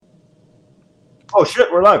Oh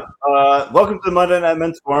shit, we're live. Welcome to the Monday Night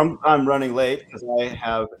Men's Forum. I'm running late because I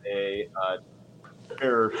have a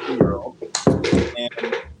terror 2-year-old,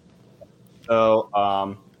 and so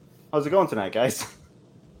how's it going tonight, guys?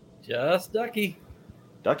 Just Ducky.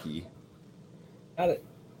 Ducky, Got it.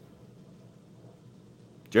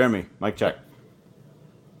 Jeremy, mic check.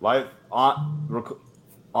 Live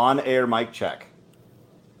on air mic check.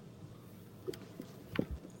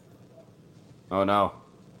 Oh no.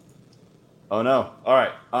 Oh no. All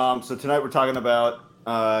right. So tonight we're talking about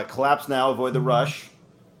collapse now, avoid the rush.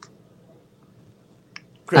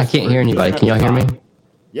 I can't hear anybody. Can y'all hear me?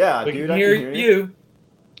 Yeah, We dude, can I hear can hear you.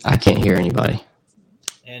 I can't hear anybody.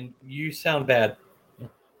 And you sound bad.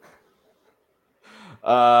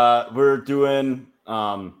 We're doing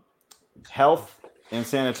health and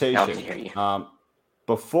sanitation. Now I can hear you.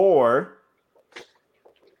 Before,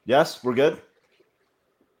 yes, we're good.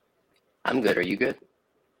 I'm good. Are you good?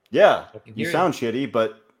 Yeah, I can you hear sound shitty,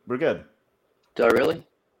 but we're good. Do I really?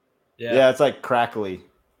 Yeah, it's like crackly.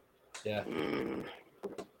 Yeah.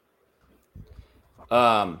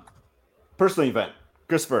 Personal event.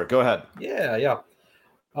 Christopher, go ahead. Yeah.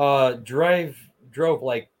 Drove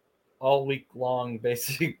like all week long,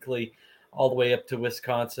 basically, all the way up to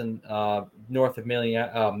Wisconsin, north of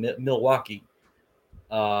Milwaukee,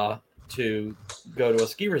 to go to a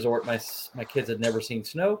ski resort. My kids had never seen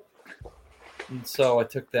snow, and so I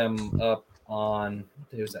took them up on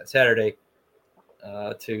Saturday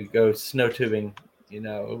to go snow tubing.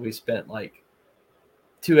 We spent like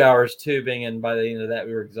 2 hours tubing, and by the end of that,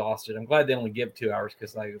 we were exhausted. I'm glad they only give 2 hours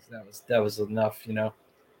because that was enough,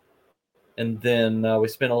 And then we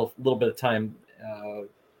spent a little bit of time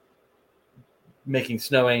making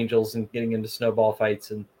snow angels and getting into snowball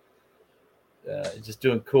fights and just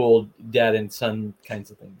doing cool dad and son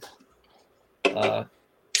kinds of things.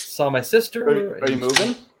 Saw my sister. Are you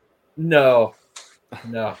moving? No,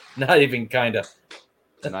 not even kinda.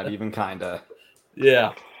 Not even kinda.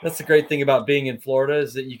 Yeah, that's the great thing about being in Florida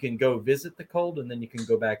is that you can go visit the cold and then you can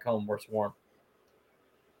go back home where it's warm.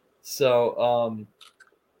 So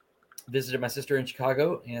visited my sister in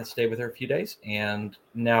Chicago and stayed with her a few days, and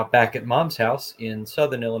now back at mom's house in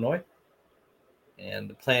Southern Illinois. And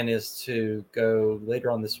the plan is to go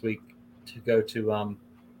later on this week to go to I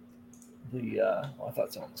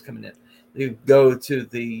thought someone was coming in. You go to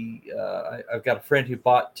the I've got a friend who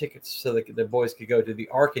bought tickets so that the boys could go to the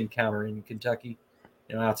Ark Encounter in Kentucky,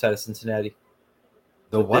 outside of Cincinnati.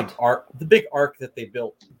 The big ark that they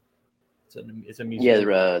built. It's a museum.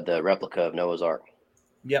 Yeah, the replica of Noah's Ark.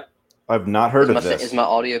 Yep. I've not heard of this. Is my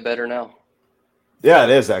audio better now? Yeah, it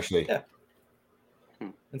is actually. Yeah.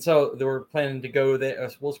 And so they were planning to go there.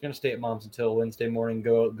 We're going to stay at mom's until Wednesday morning.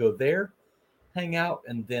 Go there, hang out,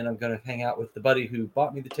 and then I'm going to hang out with the buddy who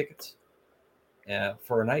bought me the tickets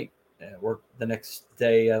for a night. Work the next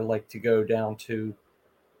day. I like to go down to.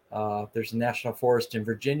 There's a national forest in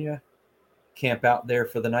Virginia. Camp out there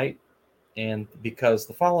for the night, and because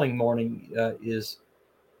the following morning is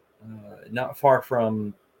not far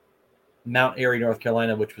from Mount Airy, North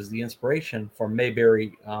Carolina, which was the inspiration for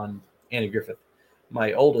Mayberry on Andy Griffith.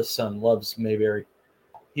 My oldest son loves Mayberry.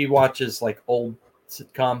 He watches like old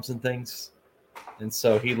sitcoms and things, and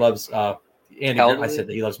so he loves Andy. I said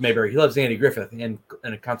that he loves Mayberry. He loves Andy Griffith, and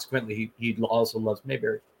consequently, he also loves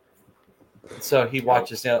Mayberry. So he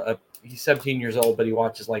watches. He's 17 years old, but he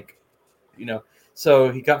watches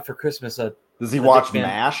So he got for Christmas Does he watch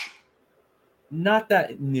MASH? Not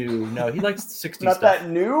that new. No, he likes 60s Not stuff. that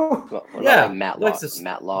new? Well, yeah. Like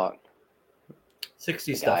Matlock.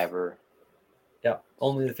 60 stuff. Guyver. Yeah,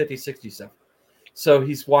 only the 50s, 60s stuff. So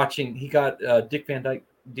he's watching. He got Dick Van Dyke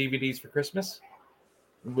DVDs for Christmas.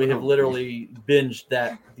 We have literally binged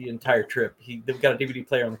that the entire trip. They've got a DVD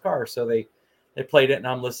player in the car, so they played it, and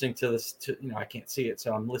I'm listening to this. I can't see it,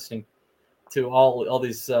 so I'm listening to all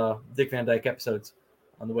these Dick Van Dyke episodes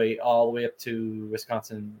on the way all the way up to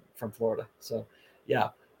Wisconsin from Florida. So, yeah,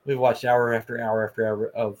 we've watched hour after hour after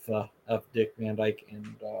hour of Dick Van Dyke and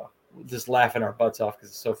just laughing our butts off because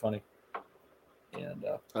it's so funny. And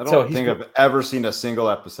I don't think I've ever seen a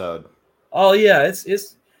single episode. Oh yeah,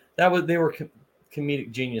 they were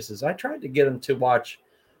comedic geniuses. I tried to get them to watch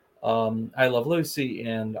I Love Lucy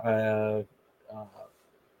and Beverly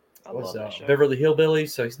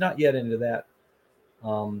Hillbillies, so he's not yet into that.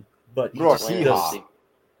 But he does.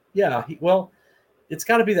 Yeah, it's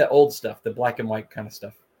got to be that old stuff, the black and white kind of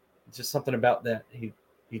stuff. It's just something about that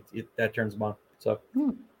that turns him on. So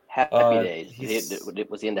Happy Days.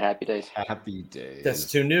 Was he into Happy Days? Happy Days. That's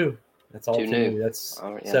too new. That's all too new. That's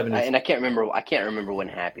 70s. And I can't remember when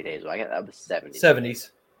Happy Days was. That was 70s.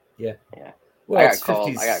 70s. Yeah. Yeah. Well, I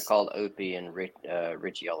got called Opie and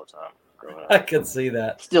Richie all the time. growing I up. could see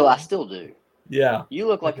that. I still do. Yeah. You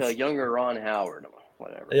look like a younger Ron Howard,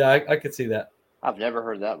 whatever. Yeah, I could see that. I've never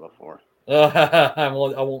heard that before. I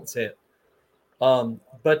won't say it.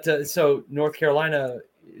 But so North Carolina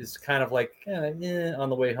is kind of like on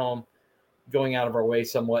the way home, going out of our way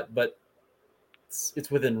somewhat, but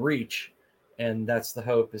it's within reach, and that's the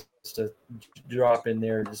hope is to drop in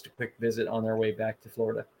there, just a quick visit on their way back to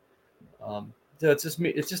Florida. So it's just me.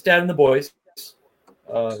 It's just Dad and the boys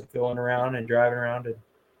going around and driving around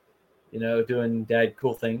and doing Dad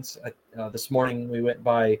cool things. This morning we went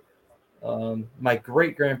by. My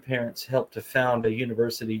great grandparents helped to found a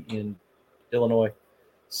university in Illinois,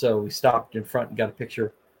 so we stopped in front and got a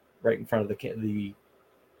picture right in front of the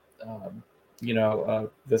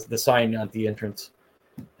sign at the entrance,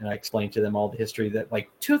 and I explained to them all the history that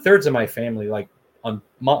like 2/3 of my family, like on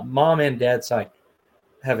mom and dad's side,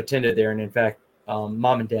 have attended there, and in fact,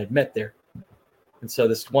 mom and dad met there, and so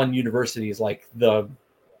this one university is like the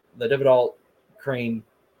David Alt Crane.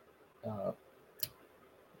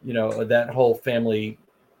 That whole family,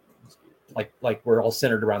 like we're all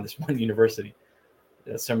centered around this one university.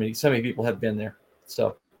 So many people have been there.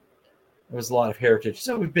 So there was a lot of heritage.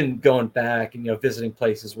 So we've been going back and visiting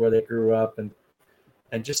places where they grew up, and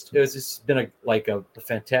it's been a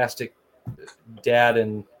fantastic dad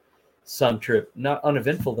and son trip. Not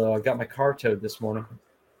uneventful though. I got my car towed this morning.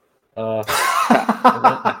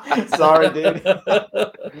 Sorry, dude.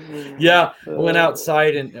 Yeah, I went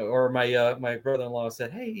outside or my brother-in-law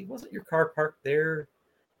said, "Hey, wasn't your car parked there?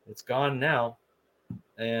 It's gone now."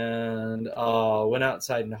 And went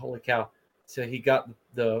outside and holy cow! So he got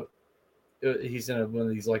he's in one of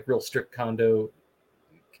these like real strict condo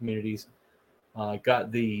communities.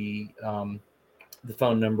 Got the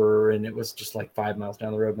phone number, and it was just like 5 miles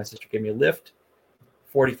down the road. My sister gave me a lift.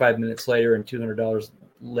 45 minutes later, and $200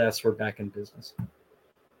 less, we're back in business.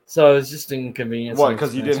 So it's just an inconvenience. What?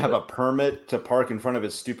 Because you didn't have a permit to park in front of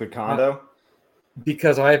his stupid condo?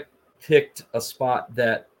 Because I picked a spot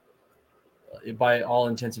that, by all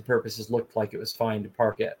intents and purposes, looked like it was fine to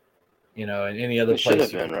park at. And any other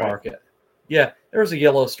place you could park at. Yeah, there was a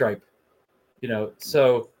yellow stripe.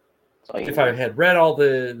 So if I had read all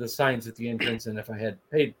the signs at the entrance, and if I had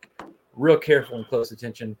paid real careful and close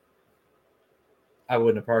attention, I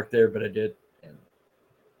wouldn't have parked there, but I did. And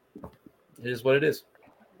it is what it is.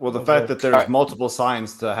 Well, the fact that there's multiple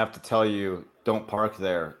signs to have to tell you don't park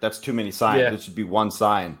there, that's too many signs. Yeah. It should be one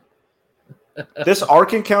sign. This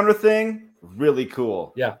Ark Encounter thing, really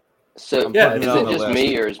cool. Yeah. So is it just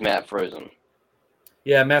me or is Matt frozen?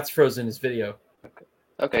 Yeah, Matt's frozen his video.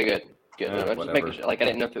 Okay, good. I'm just making sure. Like I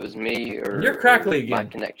didn't know if it was me or you're crackly again. My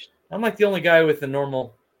connection. I'm like the only guy with the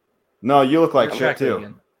normal. No, you look like shit too.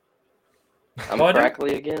 Again. I'm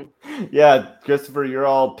crackly again. Yeah, Christopher, you're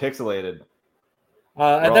all pixelated.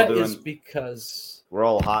 That is because we're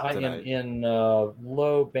all hot I tonight. am in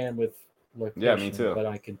low bandwidth location. Yeah, me too. But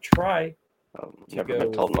I can try. Never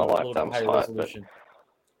been told in my life that was hot.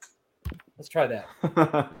 Let's try that. You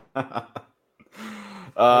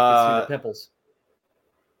can see the pimples.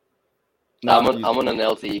 I'm on an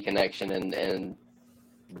LTE connection in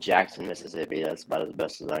Jackson, Mississippi. That's about as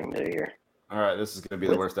best as I can do here. All right, this is going to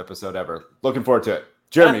be the worst episode ever. Looking forward to it.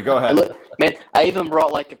 Jeremy, go ahead. Look, man, I even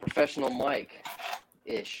brought like a professional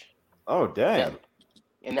mic-ish. Oh, dang. Yeah.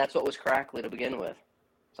 And that's what was crackly to begin with.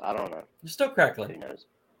 So I don't know. You're still crackly. Who knows?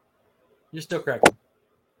 You're still crackly.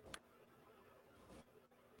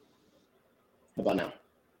 How about now?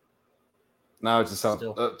 No, it just sounds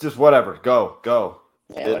just whatever. Go.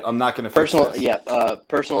 Yeah, I'm not going to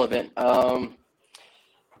personal event.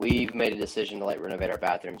 We've made a decision to renovate our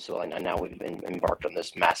bathroom, so now we've embarked on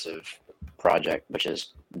this massive project, which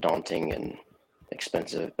is daunting and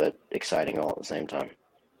expensive, but exciting all at the same time.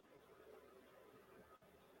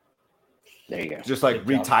 There you go. Just like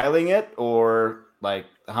retiling it, or like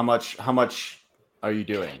how much are you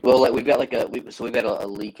doing? Well, we've got we've got a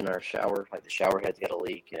leak in our shower. Like the shower head's got a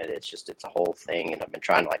leak, and it's a whole thing. And I've been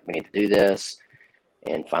trying we need to do this,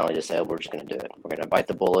 and finally just said we're just going to do it. We're going to bite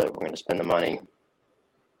the bullet. We're going to spend the money,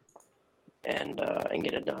 and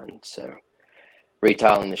get it done. So,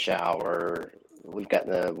 retiling the shower. We've got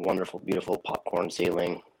the wonderful, beautiful popcorn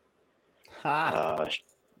ceiling.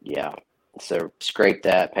 Yeah. So scrape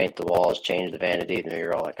that, paint the walls, change the vanity, the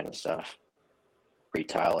mirror, all that kind of stuff.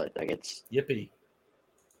 Retile it. Like it's yippee.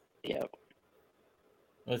 Yeah.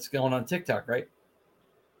 Well, it's going on TikTok, right?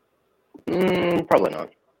 Probably not.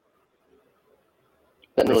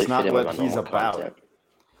 That's really not what he's about. Content.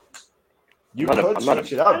 You could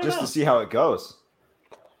switch it up just to see how it goes.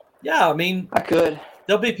 Yeah, I mean, I could.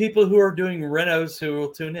 There'll be people who are doing renos who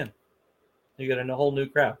will tune in. You get a whole new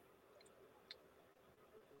crowd.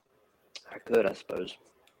 I could, I suppose.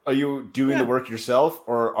 Are you doing the work yourself,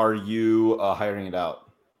 or are you hiring it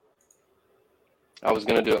out? I was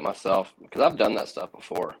gonna do it myself because I've done that stuff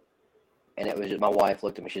before, and it was just, my wife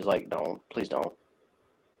looked at me. She's like, "Don't, please don't."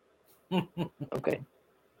 Okay.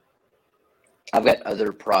 I've got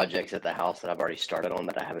other projects at the house that I've already started on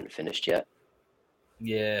that I haven't finished yet.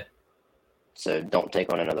 Yeah. So don't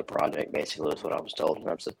take on another project. Basically, is what I was told, and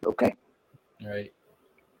I said, "Okay." Right.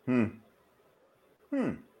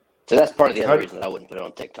 So that's part of the other reason that I wouldn't put it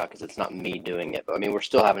on TikTok, because it's not me doing it. But I mean, we're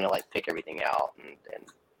still having to like pick everything out, and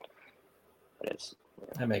but it's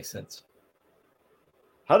that makes sense.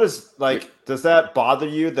 How does that bother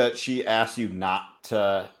you that she asked you not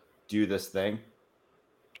to do this thing?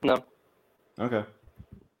 No. Okay.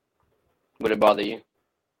 Would it bother you?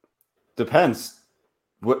 Depends.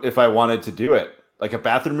 What if I wanted to do it? Like a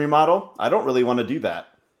bathroom remodel? I don't really want to do that.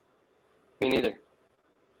 Me neither.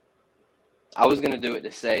 I was gonna do it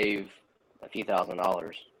to save a few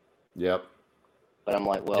 $1,000s. Yep. But I'm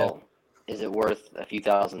like, well, is it worth a few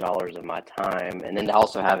 $1,000s of my time, and then to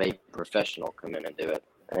also have a professional come in and do it?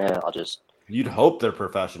 I'll just. You'd hope they're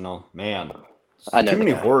professional, man. I know too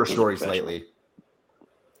many horror He's stories lately.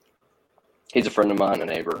 He's a friend of mine, a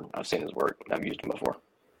neighbor. I've seen his work. I've used him before.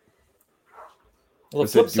 Well, the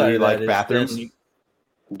flip side of that is bathrooms?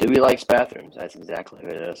 Dewey likes bathrooms. That's exactly who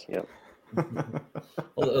it is. Yep.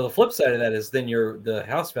 Well, the flip side of that is then the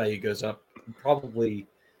house value goes up, probably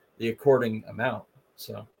the according amount.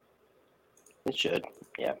 So it should.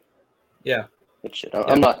 Yeah. Yeah. It should.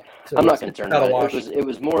 I'm not concerned about it. It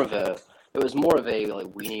was more of a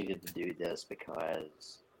like, we needed to do this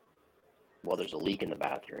because, well, there's a leak in the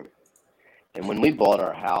bathroom. And when we bought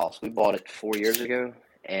our house, we bought it 4 years ago,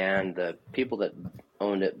 and the people that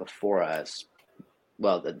owned it before us,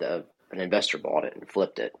 well, an investor bought it and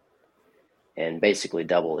flipped it, and basically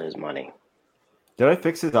doubled his money. Did I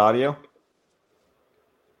fix his audio?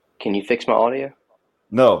 Can you fix my audio?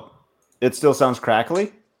 No. It still sounds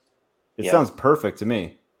crackly? It sounds perfect to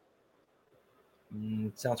me.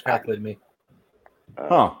 It sounds crackly to me.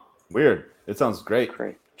 Huh. Weird. It sounds great.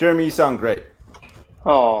 Jeremy, you sound great.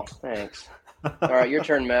 Oh, thanks. All right, your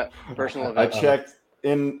turn, Matt. Personal event. I checked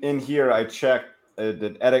in here. I checked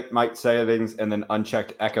the edit mic settings and then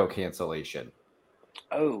unchecked echo cancellation.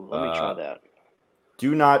 Oh, let me try that.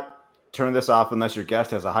 Do not turn this off unless your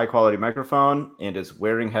guest has a high quality microphone and is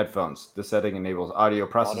wearing headphones. This setting enables audio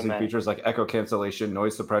processing features like echo cancellation,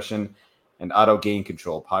 noise suppression, and auto gain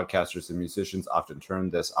control. Podcasters and musicians often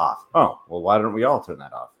turn this off. Oh, well, why don't we all turn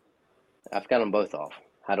that off? I've got them both off.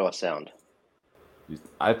 How do I sound?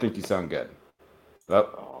 I think you sound good.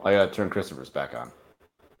 Oh, I gotta turn Christopher's back on.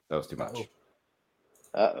 That was too much.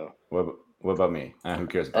 Uh-oh. What about me? Who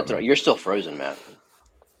cares about That's me? right. You're still frozen, Matt.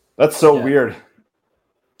 That's so weird.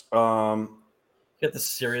 Get the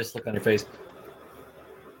serious look on your face.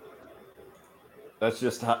 That's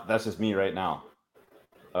just me right now.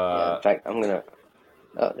 In fact, I'm gonna.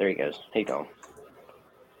 Oh, there he goes. He gone.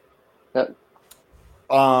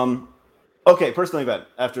 Okay, personal event.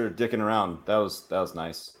 After dicking around, that was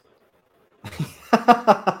nice.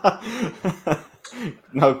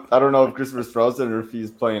 No, I don't know if Christopher's frozen or if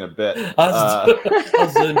he's playing a bit. I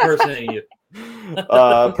was impersonating you.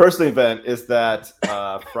 Personal event is that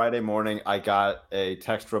Friday morning I got a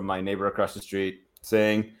text from my neighbor across the street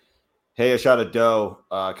saying, "Hey, I shot a doe.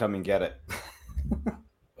 Come and get it."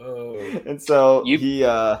 Oh. And so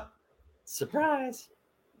surprise.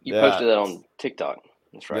 You posted that on TikTok.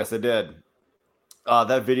 That's right. Yes, I did.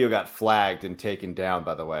 That video got flagged and taken down,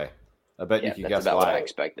 by the way. I bet you can guess about why. what I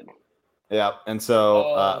expected. Yeah, and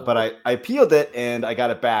so, but I appealed it and I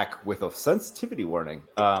got it back with a sensitivity warning.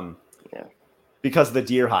 Because of the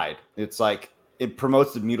deer hide. It's like it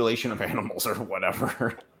promotes the mutilation of animals or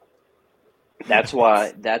whatever. That's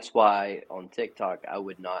why on TikTok I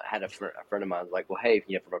would not. Had a friend of mine was like, well, hey,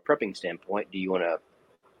 from a prepping standpoint, he killed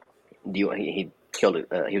it.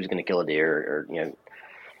 He was going to kill a deer, and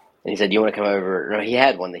he said, do you want to come over? No, he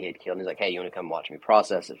had one that he had killed. And he's like, hey, you want to come watch me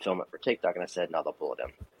process it, film it for TikTok? And I said, no, they'll pull it in.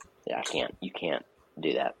 Yeah, I can't. You can't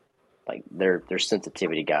do that. Like their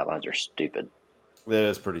sensitivity guidelines are stupid. It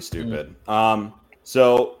is pretty stupid.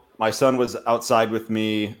 So my son was outside with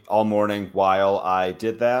me all morning while I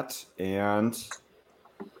did that, and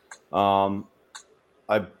I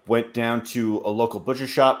went down to a local butcher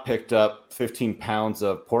shop, picked up 15 pounds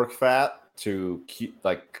of pork fat to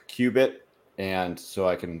cube it, and so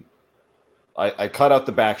I cut out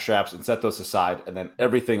the back straps and set those aside, and then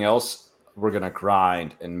everything else we're gonna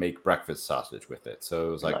grind and make breakfast sausage with it. So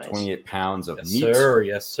it was like 28 pounds of meat.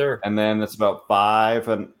 Yes, sir. And then it's about 5,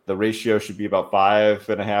 and the ratio should be about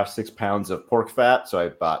 5.5, 6 pounds of pork fat. So I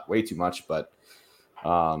bought way too much, but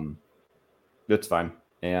it's fine,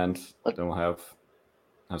 and then we'll have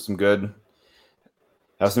some good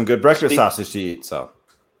breakfast sausage to eat. So,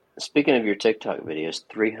 speaking of your TikTok videos,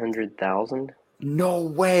 300,000. No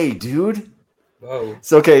way, dude. Whoa.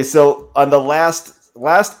 So on the last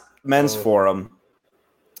men's forum,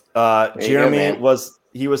 Jeremy was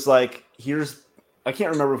like, "Here's." I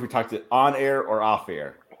can't remember if we talked it on air or off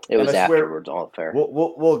air. It was afterwards, off air.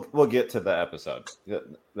 We'll get to the episode. This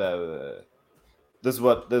is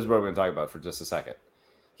what we're going to talk about for just a second.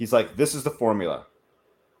 He's like, "This is the formula,"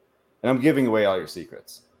 and I'm giving away all your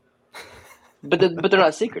secrets. But they're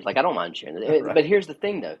not secrets. Like, I don't mind sharing it. Right. But here's the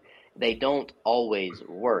thing, though. They don't always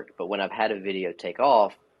work. But when I've had a video take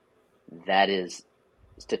off, that is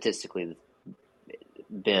statistically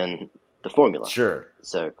been the formula. Sure.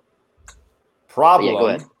 So, problem, go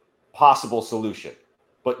ahead. Possible solution.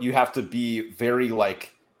 But you have to be very,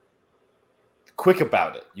 like, quick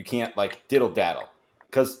about it. You can't, like, diddle-daddle.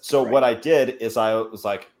 What I did is I was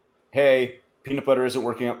like, hey, peanut butter isn't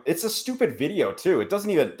working. It's a stupid video, too. It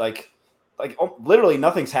doesn't even, literally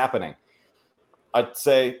nothing's happening. I'd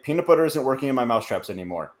say peanut butter isn't working in my mouse traps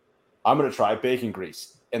anymore. I'm going to try bacon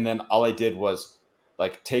grease. And then all I did was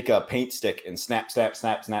like take a paint stick and snap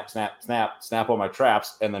on my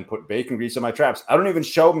traps and then put bacon grease on my traps. I don't even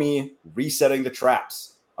show me resetting the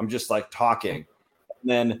traps. I'm just like talking.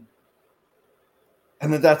 And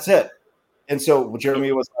then that's it. And so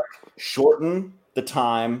Jeremy was like, shorten the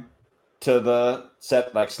time to the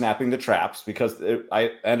set, like snapping the traps, because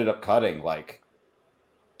I ended up cutting like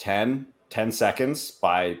 10 seconds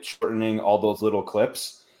by shortening all those little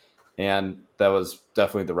clips. And that was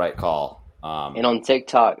definitely the right call. And on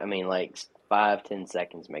TikTok, I mean, like 5-10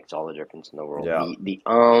 seconds makes all the difference in the world. Yeah. The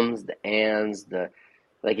the ands,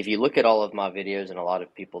 like if you look at all of my videos, and a lot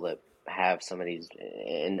of people that have some of these,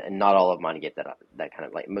 and not all of mine get that kind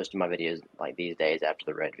of, like, most of my videos like these days after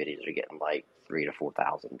the red videos are getting like 3,000 to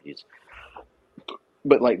 4,000 views.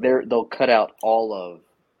 But like they'll cut out all of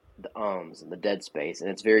the and the dead space, and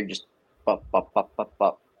it's very just up.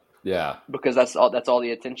 Yeah, because that's all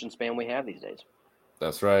the attention span we have these days.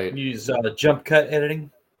 That's right. Use jump cut editing.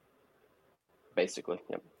 Basically,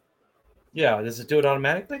 yep. Yeah, does it do it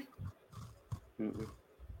automatically? Mm-mm.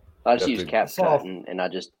 I just use CapCut, and I'll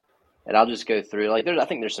just go through, like, I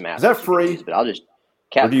think there's some apps. Is that free? But I'll just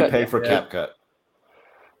CapCut. Or do you pay for CapCut?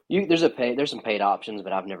 There's some paid options,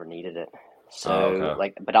 but I've never needed it. So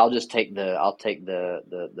but I'll just take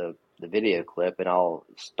the video clip, and I'll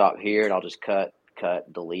stop here, and I'll just cut,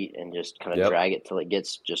 delete, and just kind of drag it till it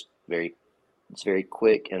gets just it's very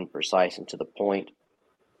quick and precise and to the point.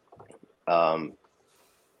 And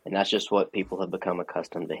that's just what people have become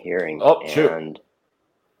accustomed to hearing. Oh, shoot.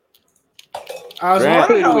 I was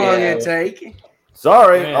wondering how long it'd take.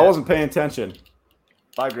 Sorry, Grant. I wasn't paying attention.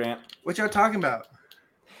 Bye, Grant. What y'all talking about?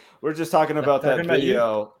 We're just talking about that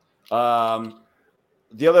video.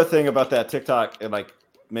 The other thing about that TikTok and like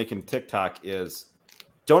making TikTok is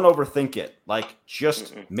don't overthink it. Like,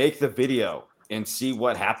 just make the video and see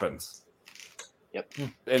what happens. Yep.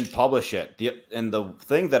 And publish it. And the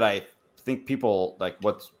thing that I think people like,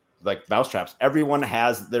 what's like mousetraps, everyone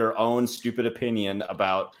has their own stupid opinion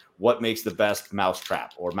about what makes the best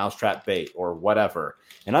mousetrap or mousetrap bait or whatever.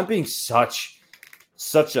 And I'm being such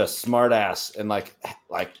a smart ass and like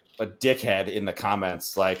a dickhead in the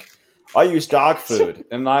comments. Like, I use dog food,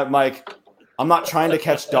 and I'm like, I'm not trying to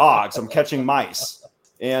catch dogs. I'm catching mice,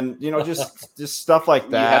 and just stuff like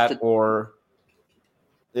that.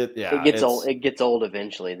 It gets old. It gets old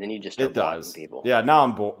eventually. Then you just start blocking people. Yeah, now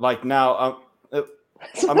I'm bored. Like now,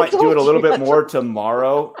 I might do it a little bit more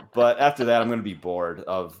tomorrow, but after that, I'm going to be bored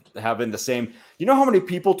of having the same. You know how many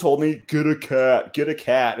people told me get a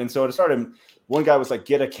cat, and so it started. One guy was like,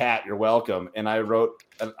 "Get a cat, you're welcome," and I wrote.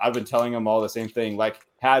 I've been telling them all the same thing. Like,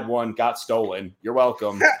 had one, got stolen. You're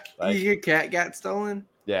welcome. Like, your cat got stolen?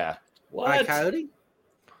 Yeah. By a coyote?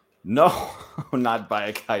 No, not by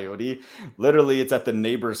a coyote. Literally, it's at the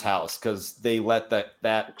neighbor's house because they let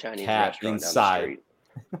that Chinese cat inside.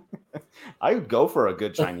 I would go for a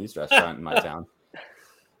good Chinese restaurant in my town.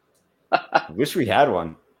 Wish we had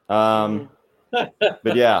one.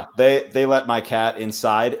 But yeah, they let my cat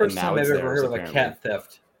inside, First and now time it's I've ever theirs, heard of a cat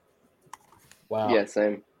theft. Wow. Yeah,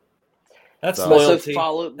 same. That's loyalty.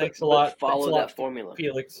 Thanks a lot. Follow that formula,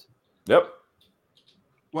 Felix. Yep.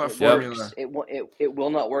 What formula? It will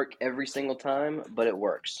not work every single time, but it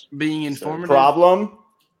works. Being informative. Problem,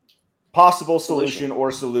 possible solution, or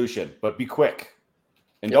solution, but be quick,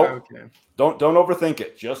 and don't overthink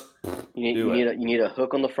it. Just you need a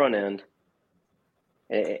hook on the front end,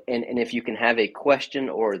 and if you can have a question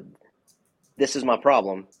or this is my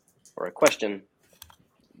problem or a question,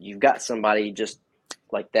 you've got somebody just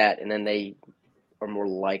like that, and then they are more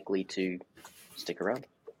likely to stick around.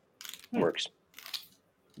 Works.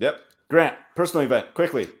 Yep. Grant, personal event.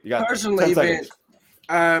 Quickly. You got Personal 10 event.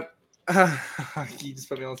 seconds. You just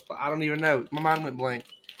put me on the spot. I don't even know. My mind went blank.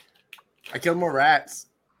 I killed more rats.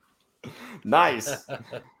 Nice. All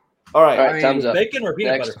right. All right, I mean, time's up. Bacon or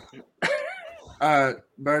peanut Next.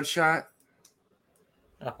 Birdshot.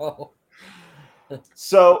 butter? Oh.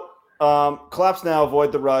 So, collapse now,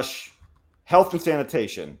 avoid the rush. Health and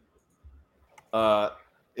sanitation.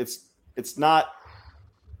 It's not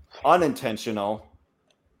unintentional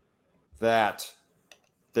that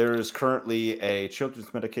there is currently a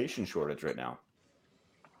children's medication shortage right now.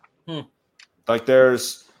 Like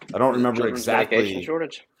there's, I don't remember Children's medication exactly.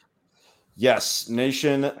 shortage. Yes,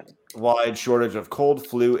 nationwide shortage of cold,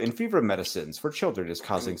 flu, and fever medicines for children is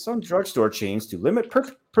causing some drugstore chains to limit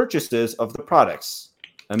purchases of the products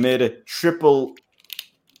amid triple-demic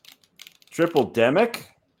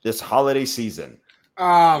this holiday season.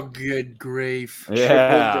 Oh, good grief.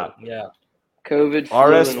 Yeah, Yeah. COVID, flu,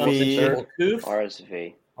 RSV. and Coof,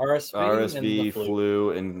 RSV. RSV, and the flu.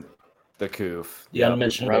 flu, and the coof. The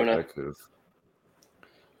unmentionable. Rona. The coof.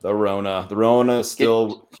 The Rona. The Rona is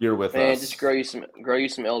still here with Man, us. just grow you some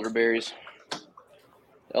elderberries.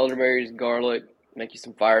 Elderberries, garlic, make you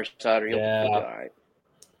some fire cider. You'll be all right.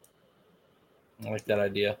 I like that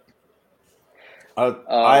idea.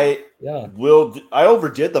 I Yeah. I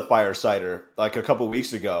overdid the fire cider like a couple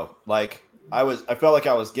weeks ago. Like I felt like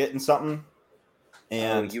I was getting something,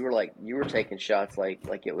 and you were taking shots like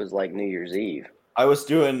it was like New Year's Eve. I was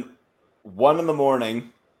doing 1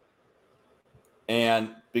 a.m, and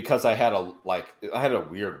because I had a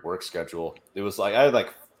weird work schedule. It was like I had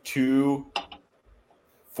like 2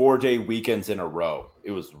 4-day weekends in a row.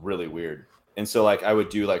 It was really weird. And so like I would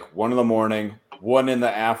do like 1 a.m, 1 in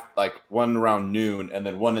the like 1 around noon, and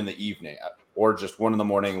then 1 in the evening, or just 1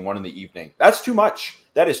 a.m. and 1 in the evening. That's too much.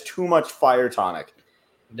 That is too much fire tonic.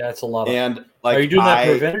 That's a lot. And like, are you doing that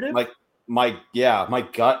preventative? Like my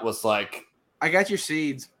gut was like, I got your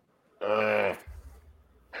seeds.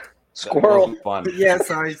 Squirrel. That wasn't fun. Yeah,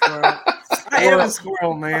 sorry, squirrel. I am a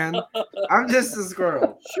squirrel, man. I'm just a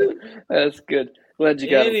squirrel. That's good. Glad you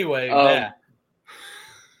got it. Anyway, Um,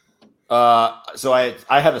 So I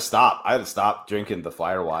had to stop. I had to stop drinking the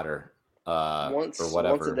fire water. Once or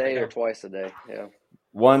whatever. a day or twice a day. Yeah.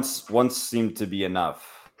 Once seemed to be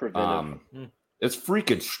enough. Preventive. It's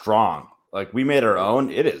freaking strong. Like we made our own.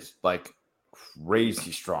 It is like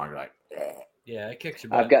crazy strong. Like yeah, it kicks your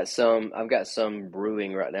butt. I've got some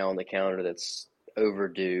brewing right now on the counter that's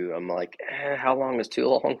overdue. I'm like, how long is too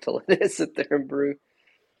long to let it sit there and brew?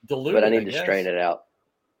 Dilute But I it, need to guess. strain it out.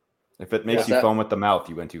 if it makes Yeah. you foam at the mouth,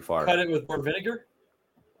 you went too far. Cut it with more vinegar.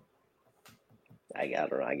 I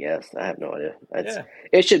guess. I have no idea. Yeah.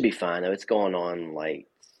 It should be fine though. It's going on like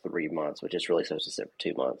 3 months, which is really supposed to sit for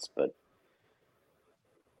 2 months. But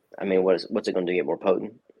I mean, what's it going to do? Get more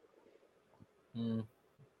potent?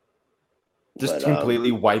 Just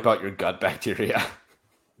completely wipe out your gut bacteria.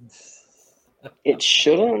 It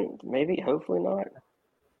shouldn't. Maybe. Hopefully not.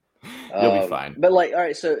 You'll be fine. But like, all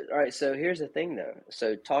right. So here's the thing, though.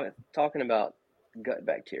 So talking about gut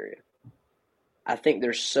bacteria, I think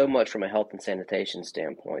there's so much from a health and sanitation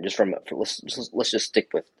standpoint. Let's just stick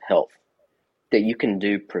with health that you can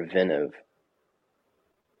do preventive,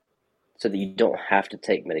 so that you don't have to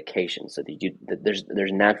take medication. So that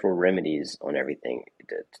there's natural remedies on everything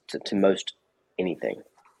to most anything.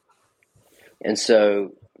 And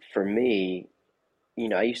so for me,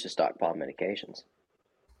 I used to stockpile medications.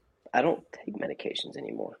 I don't take medications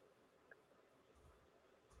anymore.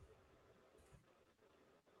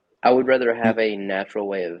 I would rather have a natural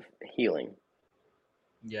way of healing,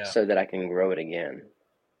 Yeah. so that I can grow it again.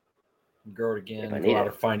 Grow it again. If I Go need out it.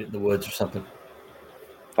 or find it in the woods or something.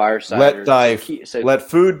 Fireside. Let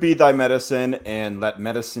food be thy medicine, and let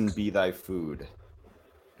medicine be thy food.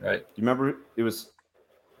 Right. You remember it was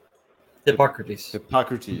Hippocrates.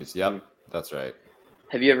 Hippocrates. Yep, that's right.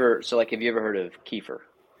 Have you ever heard of kefir?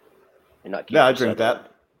 And not kefir, Yeah, I drink soda.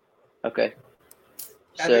 that. Okay.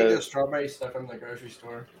 I think the strawberry stuff in the grocery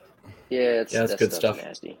store. Yeah, Yeah, it's good stuff's stuff.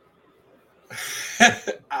 nasty.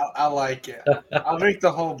 I like it. I'll drink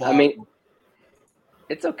the whole bottle. I mean,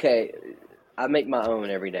 it's okay. I make my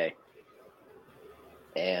own every day,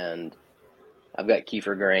 and I've got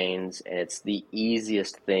kefir grains, and it's the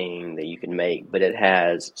easiest thing that you can make. But it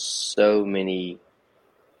has so many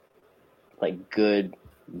like good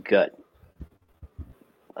gut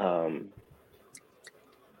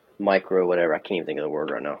micro whatever. I can't even think of the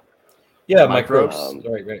word right now. Yeah, Microbes.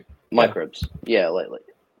 microbes. Right. Microbes. Yeah, like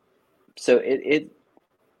so it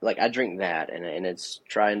like I drink that, and it's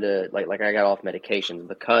trying to like I got off medications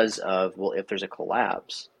because of, well, if there's a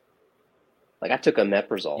collapse, like I took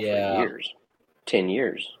omeprazole for Yeah. years, 10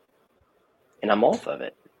 years, and I'm off of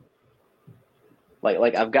it.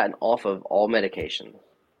 Like I've gotten off of all medication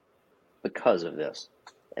because of this,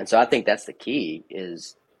 and so I think that's the key,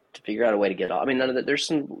 is to figure out a way to get off. I mean, none of that. There's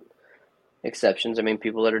some exceptions. I mean,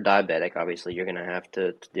 people that are diabetic, obviously, you're going to have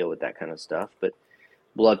to deal with that kind of stuff. But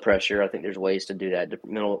blood pressure, I think there's ways to do that.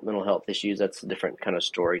 Mental health issues, that's a different kind of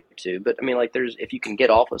story too. But I mean, like, if you can get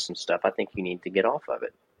off of some stuff, I think you need to get off of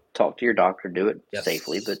it. Talk to your doctor, do it Yes.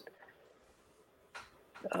 safely, but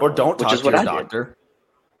Or don't which talk is to what your I did. doctor.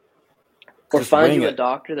 Or Just find wing you a it.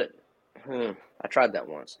 doctor that. I tried that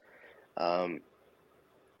once,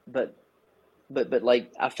 but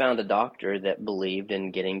like I found a doctor that believed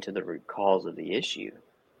in getting to the root cause of the issue,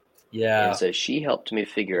 Yeah. and so she helped me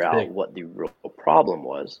figure Big. out what the real problem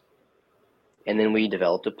was, and then we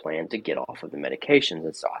developed a plan to get off of the medications.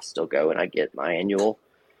 And so I still go and I get my annual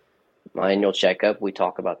checkup. We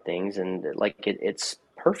talk about things, and like it's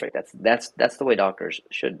perfect. That's the way doctors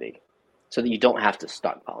should be, so that you don't have to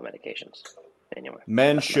stockpile medications. Anyway,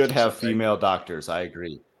 Men that's my should have 2 cents. female doctors. I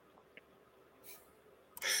agree.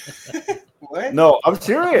 What? No, I'm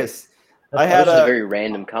serious. I That had was just a very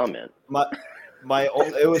random comment.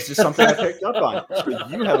 it was just something I picked up on.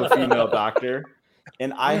 You have a female doctor,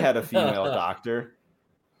 and I had a female doctor,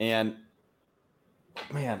 and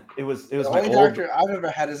man, it was The my only old. doctor I've ever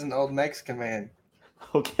had is an old Mexican man.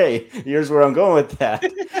 Okay, here's where I'm going with that.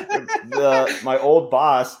 My old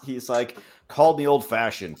boss, he's like, called me old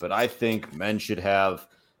fashioned, but I think men should have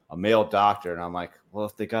a male doctor. And I'm like, well,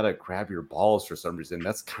 if they gotta grab your balls for some reason,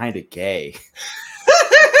 that's kind of gay.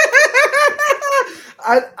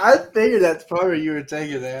 I figured that's probably where you were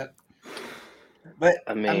taking that. But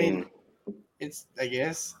I mean, it's, I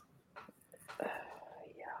guess. yeah.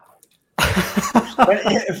 But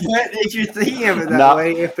if you're thinking of it that Not-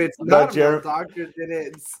 way, if it's not not a male Jer- doctor, then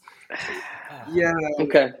it's, yeah.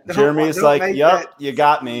 Okay. Don't- Jeremy's don't like, make yep, that- you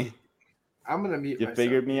got me. I'm gonna mute You myself.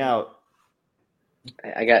 figured me out.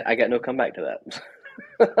 I got no comeback to that.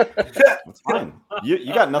 It's fine.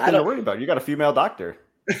 You got nothing to worry about. You got a female doctor.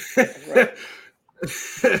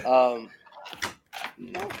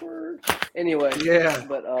 Awkward. Anyway, Yeah.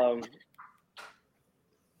 but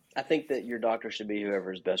I think that your doctor should be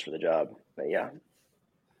whoever is best for the job. But yeah,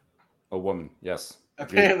 A woman, yes.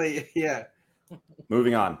 Apparently, yeah.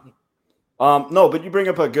 Moving on. No, but you bring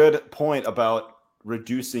up a good point about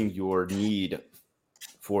reducing your need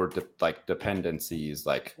for dependencies.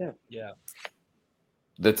 Like, Yeah.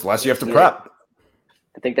 that's less you have to Yeah. prep.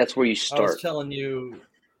 I think that's where you I start. was telling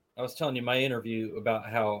you my interview about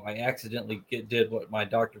how I accidentally did what my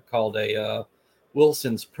doctor called a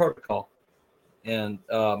Wilson's protocol, and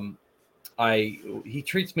he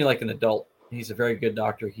treats me like an adult. He's a very good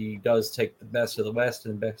doctor. He does take the best of the West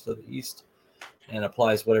and the best of the East, and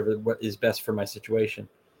applies what is best for my situation.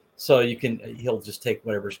 So he'll just take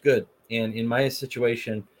whatever's good. And in my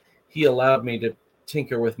situation, he allowed me to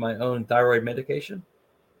tinker with my own thyroid medication.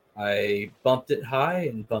 I bumped it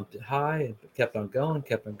high and kept on going,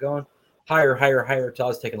 higher till I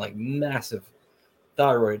was taking like massive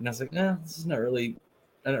thyroid. And I was like, this is I'm not really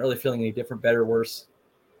feeling any different, better, worse.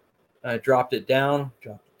 I dropped it down,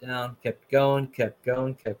 kept going,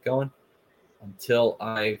 until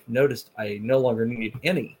I noticed I no longer needed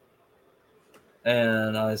any.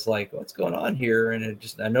 And I was like, what's going on here? And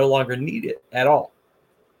I no longer need it at all.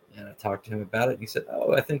 And I talked to him about it. And he said,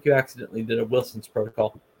 I think you accidentally did a Wilson's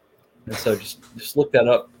protocol. And so just look that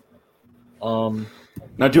up.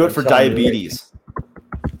 Now do it for I'm telling you. diabetes.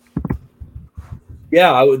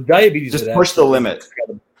 Yeah, diabetes. Just would push the absolutely- limit.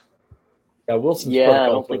 Yeah, Wilson's Yeah, protocol. I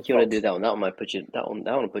don't think you want to do that one. That one might put you. That one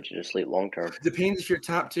will put you to sleep long term. Depends if you're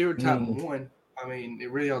top 2 or top Mm. 1. I mean,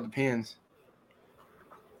 it really all depends.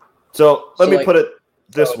 So let So, me like- put it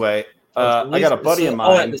this way. I got a buddy of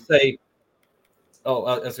All that mine. to say. Oh,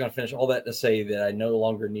 I was going to finish all that to say that I no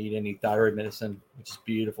longer need any thyroid medicine, which is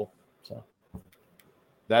beautiful. So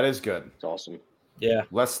That is good. It's awesome. yeah,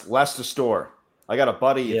 Less to store. I got a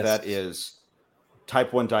buddy Yes. that is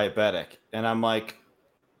type 1 diabetic, and I'm like,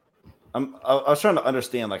 I was trying to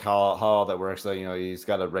understand like how all that works. That he's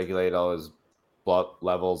got to regulate all his blood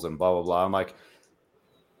levels and blah blah blah. I'm like,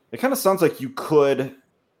 it kind of sounds like you could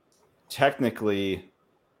technically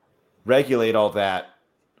regulate all that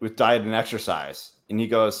with diet and exercise. And he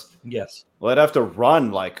goes, yes, well, I'd have to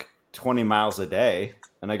run like 20 miles a day.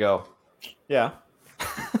 And I go, yeah.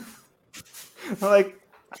 I'm like,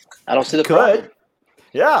 I don't see the problem. could.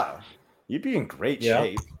 Yeah. You'd be in great Yeah.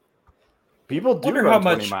 shape. People do Wonder run how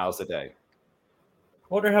 20 much- miles a day.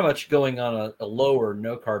 wonder how much going on a low or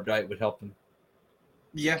no carb diet would help them.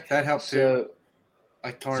 Yeah, that helps too. So,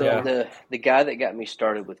 Like so carnivore. the guy that got me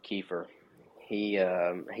started with kefir, he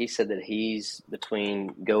said that he's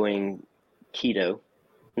between going keto,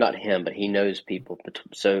 not him, but he knows people.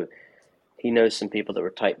 So he knows some people that were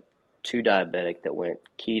type 2 diabetic that went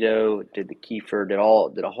keto, did the kefir, did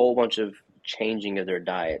a whole bunch of changing of their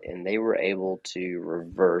diet, and they were able to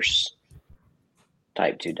reverse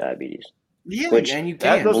type 2 diabetes, Yeah, which and you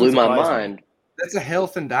that can. doesn't blew my surprise me. mind. That's a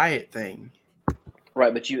health and diet thing.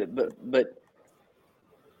 Right, but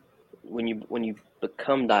when you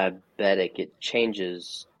become diabetic, it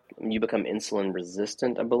changes. You become insulin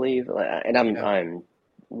resistant, I believe. And Yeah. I'm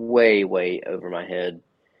way over my head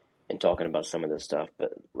in talking about some of this stuff,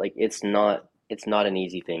 but like it's not an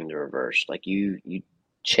easy thing to reverse. Like you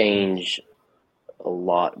change a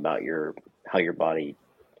lot about how your body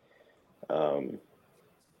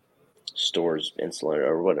stores insulin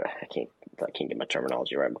or what. I can't get my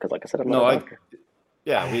terminology right because, like I said, I'm not a doctor.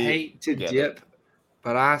 Yeah, I we hate to get dip, it.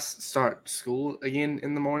 but I start school again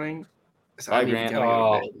in the morning, so Bye, I need Grant. to go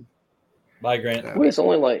Oh. to bed. Bye, Grant. So, Well, it's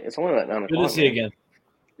only like 9 Good to o'clock. see you man. again.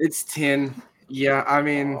 it's 10. Yeah, I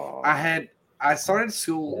mean, Aw. I started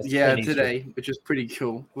school That's 10 Eastern. today, which was pretty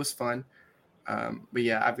cool. It was fun. But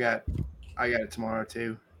yeah, I got it tomorrow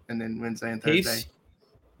too, and then Wednesday and Thursday. Peace.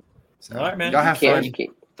 So All right, man. y'all have fun. You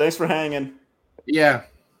can't. Thanks for hanging. Yeah,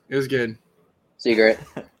 it was good. See you, Grant.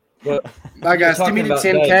 But Bye, guys. Give me talking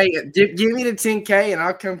the about 10K. Give me the 10K, and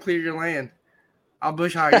I'll come clear your land. I'll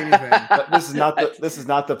bush hog anything. But this is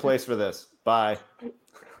not the place for this. Bye.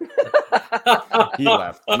 He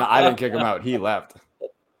left. No, I didn't kick him out. He left.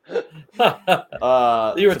 you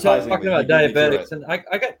were talking Surprisingly, about he beat me to diabetics, it. and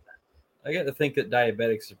I got to think that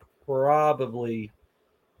diabetics are probably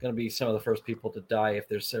going to be some of the first people to die if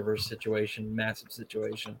there's ever a massive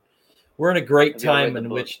situation. We're in a great Have y'all read time the in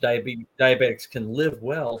book? which diabetics can live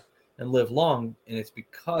well and live long, and it's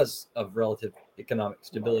because of relative economic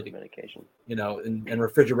stability, Medication. and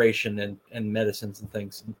refrigeration and medicines and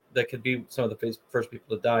things that could be some of the first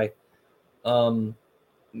people to die. I'm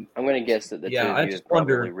going to guess that the two I of you just have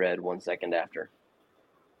probably wonder- read 1 second after.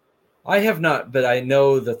 I have not, but I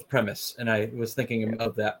know the premise, and I was thinking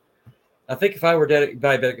of that. I think if I were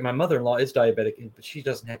diabetic, my mother-in-law is diabetic, but she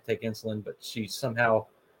doesn't have to take insulin, but she somehow,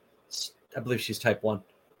 I believe she's type 1.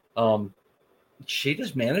 She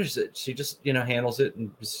just manages it. She just, handles it and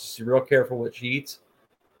is real careful what she eats.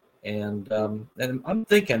 And I'm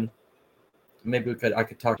thinking maybe I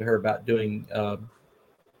could talk to her about doing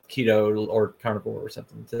keto or carnivore or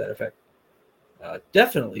something to that effect.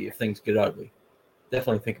 Definitely, if things get ugly,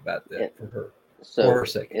 definitely think about that for her. So For her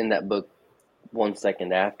sake. in that book, 1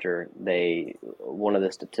 second after, one of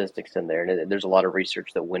the statistics in there, and there's a lot of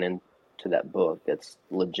research that went into that book. That's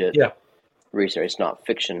legit research. It's not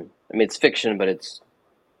fiction. I mean, it's fiction, but it's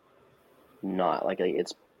not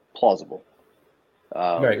it's plausible.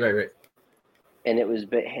 Right. And it was,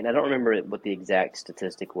 and I don't remember what the exact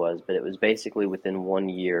statistic was, but it was basically within 1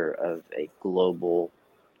 year of a global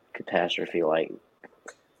catastrophe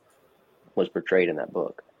was portrayed in that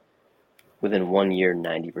book. Within 1 year,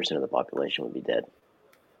 90% of the population would be dead.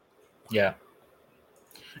 Yeah.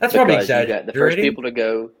 That's probably Because you exaggerating. got the first people to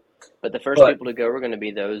go, but the first people to go are going to be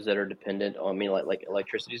those that are dependent on, like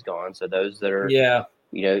electricity's gone, so those that are,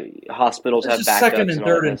 hospitals This have is backups second and and all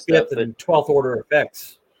third that and stuff. fifth and 12th order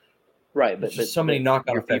effects. Right, There's but just so many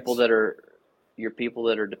knock-on your effects. people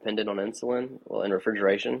that are dependent on insulin, and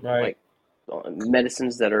refrigeration, Right. like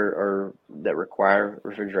medicines that require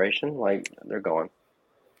refrigeration, like they're gone.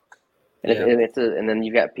 And and then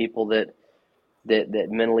you got people that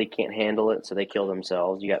mentally can't handle it, so they kill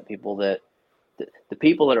themselves. You got people that the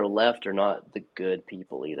people that are left are not the good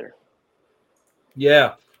people either.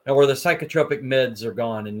 Yeah, and where the psychotropic meds are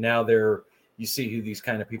gone, and now you see who these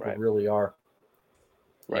kind of people really are.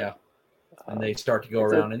 Right. Yeah, and they start to go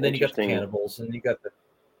It's around, and then you got the interesting- cannibals, and you got the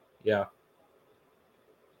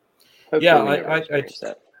Hopefully Yeah, we never experience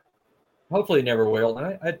that. hopefully never will.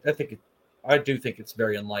 And I do think it's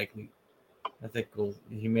very unlikely. I think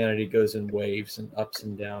humanity goes in waves and ups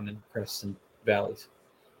and down and crests and valleys.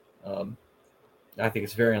 I think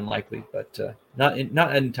it's very unlikely, but not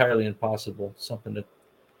entirely impossible. Something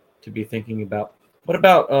to be thinking about. What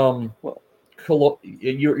about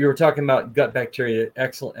you were talking about gut bacteria?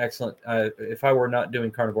 Excellent. If I were not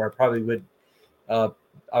doing carnivore, I probably would.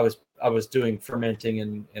 I was doing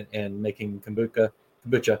fermenting and making kombucha,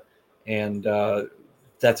 and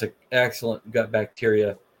that's an excellent gut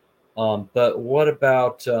bacteria. But what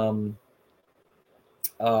about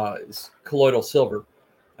colloidal silver?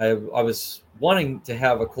 I was wanting to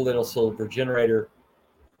have a colloidal silver generator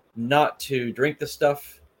not to drink the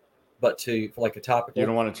stuff, but to for like a topical. You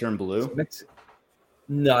don't want to turn blue? Mix it.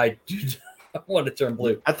 No, I do not want to turn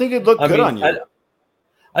blue. I think it looked good on you.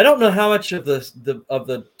 I don't know how much of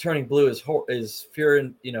the turning blue is fear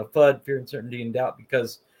and FUD, fear, uncertainty, and doubt,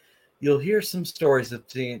 because you'll hear some stories of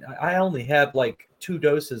seeing. I only had like 2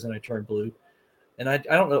 doses and I turned blue, and I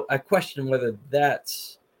don't know. I question whether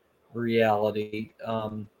that's reality,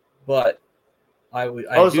 but I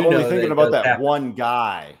was do only know thinking that about that happen. one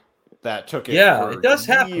guy that took it. Yeah, for it does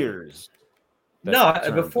happen. Years. No,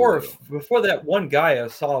 before that one guy, I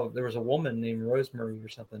saw there was a woman named Rosemary or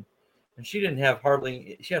something, and she had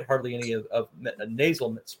hardly any of nasal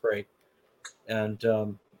mint spray, and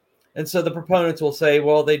so the proponents will say,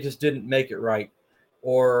 well, they just didn't make it right,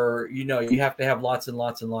 or you have to have lots and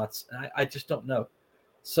lots and lots. And I just don't know.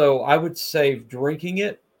 So I would say drinking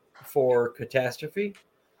it for catastrophe,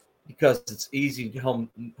 because it's easy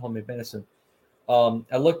homemade medicine.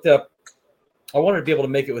 I looked up. I wanted to be able to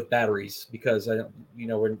make it with batteries, because I don't,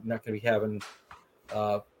 we're not going to be having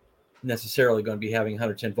necessarily going to be having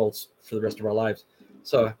 110 volts for the rest of our lives.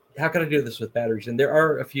 So how can I do this with batteries? And there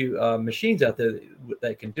are a few machines out there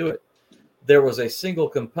that can do it. There was a single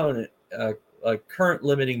component, a current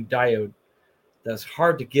limiting diode, that's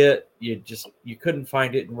hard to get. You couldn't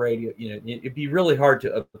find it in radio. It'd be really hard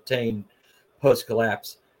to obtain post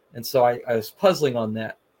collapse. And so I was puzzling on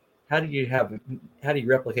that. How do you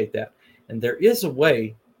replicate that? And there is a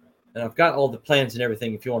way, and I've got all the plans and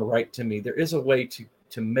everything. If you want to write to me, there is a way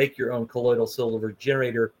to make your own colloidal silver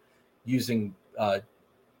generator using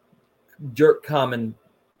dirt common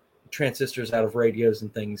transistors out of radios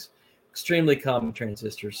and things, extremely common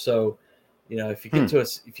transistors. So, if you get to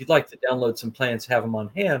us, if you'd like to download some plans, have them on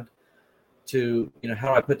hand to,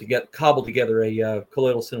 how do I cobble together a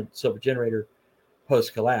colloidal silver generator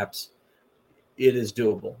post collapse. It is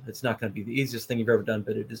doable. It's not going to be the easiest thing you've ever done,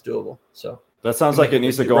 but it is doable. So that sounds like it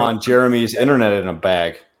needs to go on Jeremy's internet in a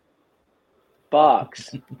bag.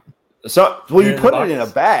 Box. So, you put it in a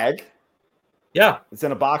bag. Yeah. It's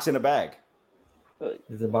in a box in a bag.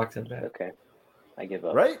 It's a box in a bag. Okay. I give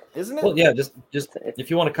up. Right? Isn't it? Well, yeah, just if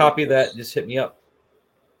you want to copy that, just hit me up.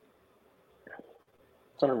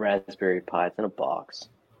 It's on a Raspberry Pi. It's in a box.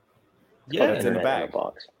 Yeah, it's in a bag. In a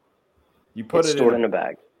box. You put it's it stored in a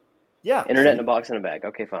bag. Yeah. Internet in a box in a bag.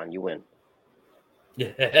 Okay, fine. You win.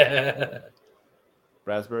 Yeah.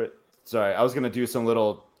 Raspberry. Sorry, I was gonna do some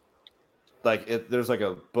little, there's like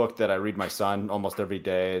a book that I read my son almost every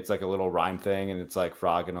day. It's like a little rhyme thing, and it's like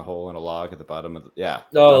frog in a hole in a log at the bottom of the,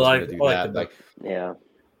 Oh, yeah.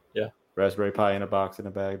 Raspberry Pi in a box in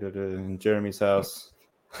a bag in Jeremy's house.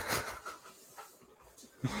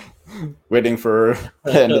 Waiting for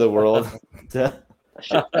the end of the world.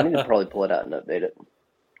 I need to probably pull it out and update it.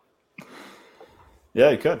 Yeah,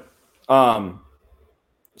 you could.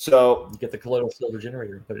 So you get the colloidal silver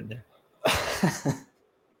generator and put it in there.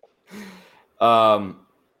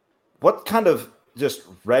 What kind of just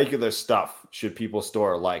regular stuff should people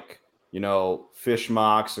store? Like, fish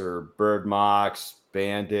mocks or bird mocks,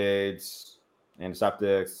 Band-Aids,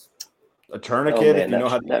 antiseptics, a tourniquet if you know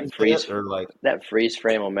how to use it, or like that freeze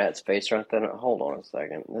frame on Matt's face right there. Hold on a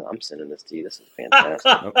second. I'm sending this to you. This is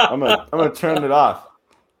fantastic. I'm gonna turn it off.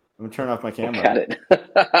 I'm gonna turn off my camera. Got it.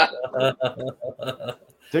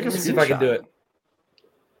 Take a Let me see if I can do it.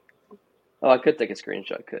 Oh, I could take a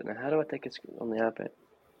screenshot, couldn't I? How do I take a screenshot on the iPad?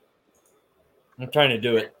 I'm trying to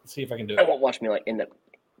do it. See if I can do it. I won't watch me end up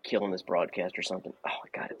killing this broadcast or something. Oh,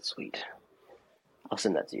 I got it. Sweet. I'll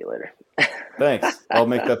send that to you later. Thanks. I'll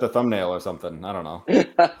make that the thumbnail or something. I don't know. If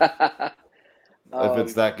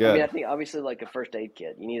it's that good. I think obviously like a first aid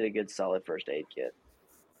kit. You need a good solid first aid kit.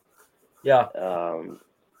 Yeah.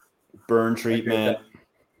 Burn treatment.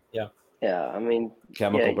 Yeah. Yeah. I mean,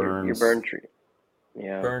 chemical burns. Your burn treatment.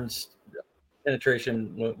 Yeah. Burns,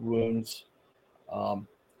 penetration wounds,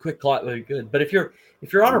 quick clot would be good. But if you're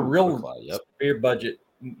on a real severe budget,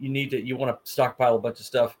 you want to stockpile a bunch of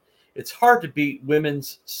stuff. It's hard to beat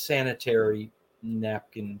women's sanitary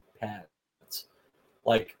napkin pads,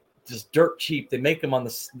 like just dirt cheap. They make them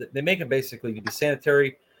they make them basically to be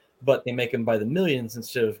sanitary, but they make them by the millions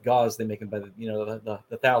instead of gauze. They make them by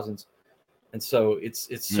the thousands, and so it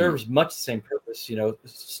serves much the same purpose.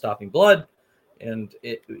 Stopping blood, and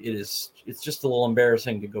it's just a little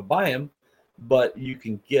embarrassing to go buy them, but you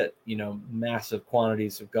can get massive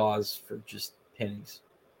quantities of gauze for just pennies.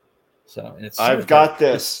 So, and I've got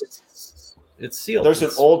this. It's sealed. There's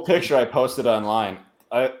an old picture I posted online.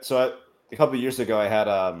 A couple of years ago, I had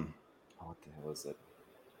what the hell is it?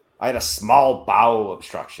 I had a small bowel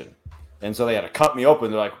obstruction, and so they had to cut me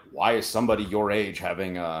open. They're like, "Why is somebody your age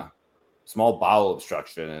having a small bowel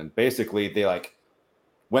obstruction?" And basically, they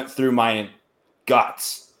went through my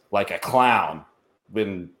guts like a clown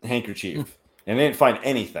with handkerchief, and they didn't find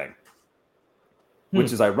anything,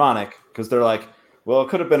 which is ironic because they're like, well, it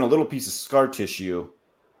could have been a little piece of scar tissue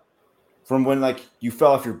from when like you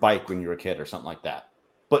fell off your bike when you were a kid or something like that.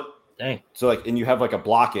 But Dang. so like, and you have like a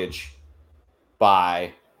blockage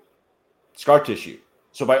by scar tissue.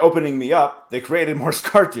 So by opening me up, they created more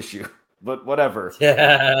scar tissue. But whatever.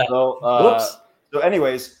 Yeah. So, Whoops. so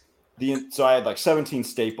anyways, so I had like 17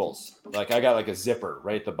 staples. Like I got like a zipper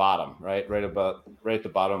right at the bottom, right at the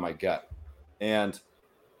bottom of my gut, and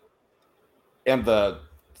the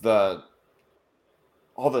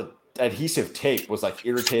all the adhesive tape was like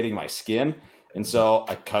irritating my skin, and so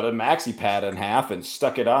I cut a maxi pad in half and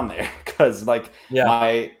stuck it on there because like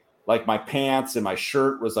my pants and my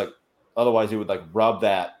shirt was like, otherwise it would like rub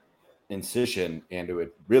that incision and it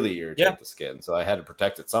would really irritate the skin. So I had to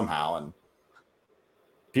protect it somehow, and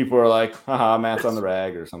people were like, haha, Matt's on the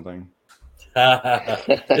rag or something.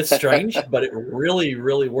 It's strange, but it really,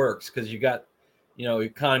 really works because you got,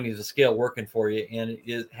 economies of scale working for you, and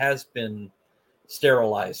it has been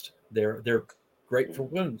sterilized. They're great for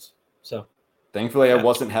wounds. So thankfully I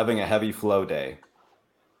wasn't having a heavy flow day.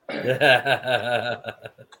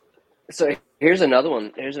 So here's another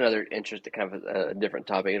one. Here's another interesting kind of a different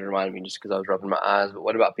topic. It reminded me just because I was rubbing my eyes. But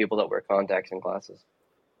what about people that wear contacts in classes?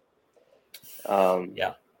 You're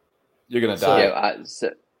gonna die.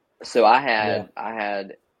 So I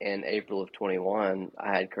had in April of 21,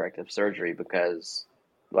 I had corrective surgery because,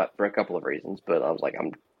 for a couple of reasons. But I was like,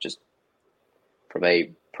 I'm just from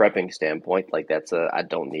a prepping standpoint, like I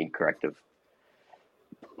don't need corrective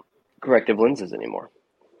lenses anymore.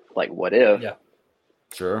 Like, what if? Yeah.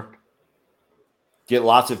 Sure. Get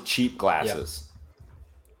lots of cheap glasses.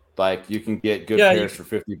 Like you can get good pairs for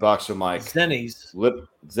 $50 from like Zennies.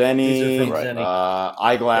 Zenni,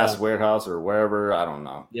 Eyeglass Warehouse or wherever. I don't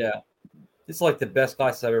know. Yeah. It's like the best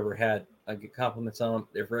glasses I've ever had. I get compliments on them.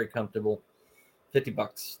 They're very comfortable.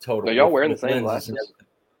 $50 total. Are y'all wearing the same glasses?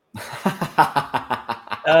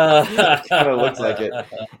 Kind of looks like it.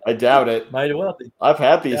 I doubt it. Might well be. I've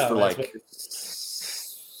had these for like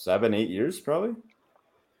 7-8 years probably.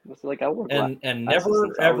 It's like I wore and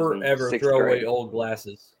never ever throw away old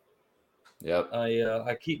glasses. Yep.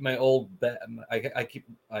 I keep my old I keep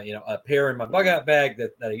a pair in my bug out bag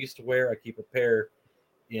that I used to wear. I keep a pair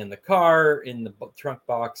in the car, in the trunk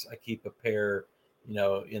box. I keep a pair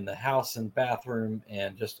in the house and bathroom,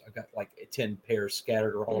 and I got like 10 pairs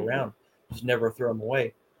scattered all around. Just never throw them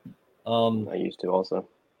away. I used to also.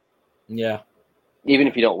 Yeah. Even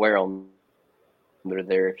if you don't wear them, they're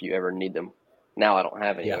there if you ever need them. Now I don't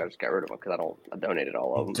have any. I just got rid of them because I donated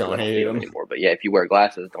all of them. Donated them anymore. But yeah, if you wear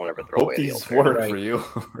glasses, don't ever throw away the old pair. Work for you.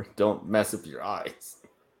 Don't mess up your eyes.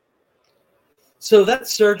 So that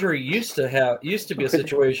surgery used to be a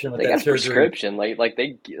situation with they that got surgery. Prescription, like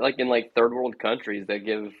in like third world countries, they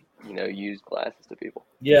give used glasses to people.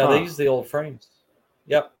 Yeah, they use the old frames.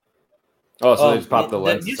 Yep. Oh, so they just pop the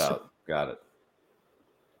lenses out. Got it.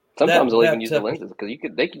 Sometimes they'll even use the lenses because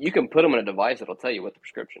you can put them in a device that'll tell you what the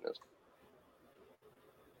prescription is.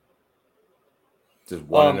 Just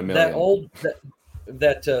one in a million.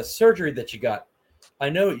 That surgery that you got, I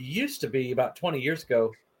know it used to be about 20 years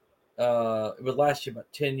ago. It would last you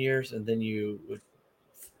about 10 years, and then it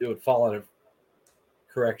would fall out of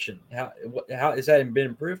correction. How has that been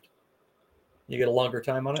improved? You get a longer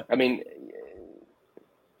time on it? I mean,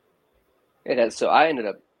 it has. So I ended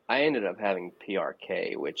up having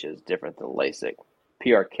PRK, which is different than LASIK.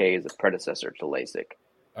 PRK is a predecessor to LASIK.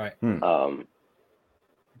 All right.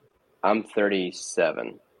 I'm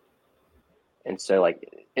 37, and so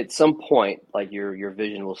like at some point, like your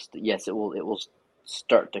vision will it will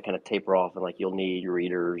start to kind of taper off, and like you'll need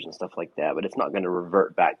readers and stuff like that, but it's not going to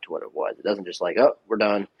revert back to what it was. It doesn't just like, oh, we're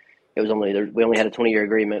done. It was we only had a 20-year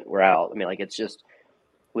agreement. We're out. I mean, like it's just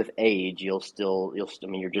with age, your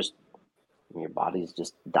body's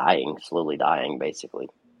just slowly dying, basically.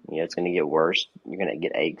 It's going to get worse. You're going to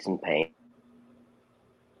get aches and pain.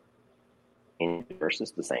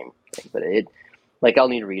 Versus the same thing, but I'll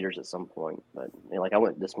need readers at some point. But I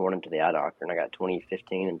went this morning to the eye doctor and I got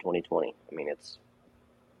 2015 and 2020. I mean,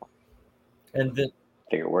 and then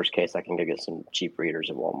figure worst case I can go get some cheap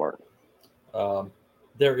readers at Walmart.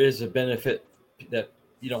 There is a benefit that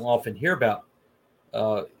you don't often hear about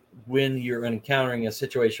when you're encountering a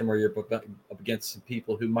situation where you're up against some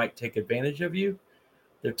people who might take advantage of you.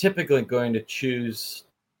 They're typically going to choose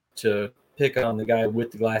to pick on the guy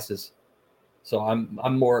with the glasses. So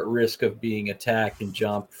I'm more at risk of being attacked and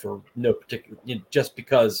jumped for no particular, just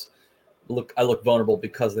because I look vulnerable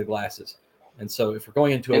because of the glasses. And so if we're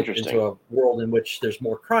going into a world in which there's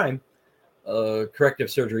more crime, corrective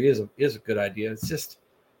surgery is a good idea. It's just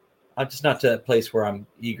I'm just not to that place where I'm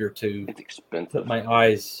eager to It's expensive. put my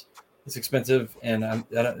eyes. It's expensive, and I'm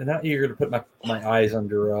not eager to put my eyes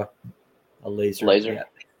under a laser. Laser? Yet.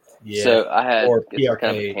 Yeah. So I had Or this is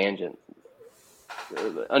kind of a PRK. tangent.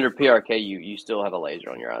 Under PRK, you still have a laser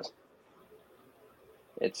on your eyes.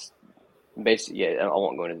 It's basically, yeah. I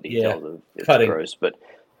won't go into the details of it's Cutting. gross, but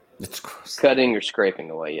It's gross. cutting or scraping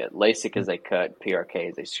away. Yeah, LASIK is they cut, PRK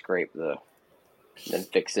is they scrape then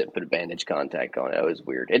fix it and put a bandage contact on it. It was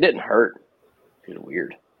weird. It didn't hurt. It was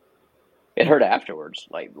weird. It hurt afterwards.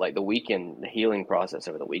 Like the weekend, the healing process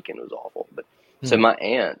over the weekend was awful. But so my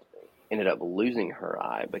aunt ended up losing her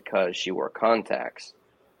eye because she wore contacts,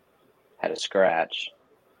 had a scratch,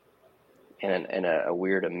 and a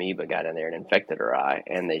weird amoeba got in there and infected her eye.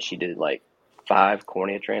 And she did like 4 or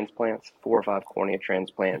 5 cornea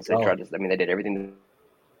transplants. They tried to, they did everything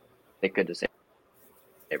they could to save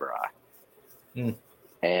her eye.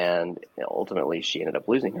 And ultimately she ended up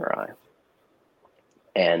losing her eye.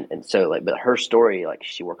 And so but her story,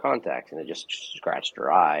 she wore contacts and it just scratched her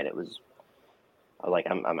eye, and it was like,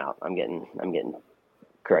 I'm out. I'm getting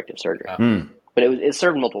corrective surgery. But it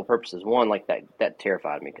served multiple purposes. One, that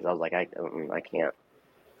terrified me because I was like, I can't.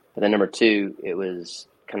 But then number 2, it was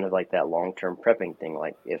kind of like that long-term prepping thing.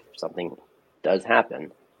 Like if something does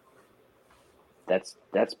happen, that's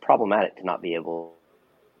problematic to not be able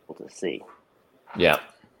to see. Yeah.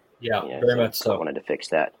 Very much so. I wanted to fix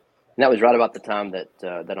that. And that was right about the time that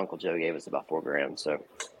Uncle Joe gave us about $4,000. So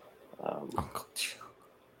Uncle Joe.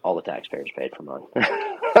 all the taxpayers paid for mine.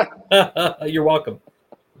 You're welcome.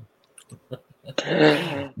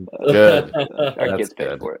 Good. Our kids paid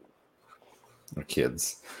good. for it. Our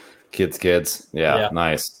kids. Yeah.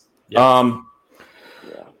 Nice. Yeah.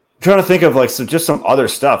 Trying to think of some other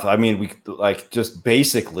stuff. I mean, we just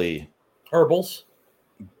basically Herbals.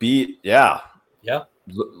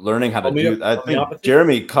 Learning how to do. I think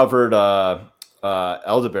Jeremy covered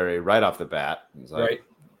elderberry right off the bat. Right,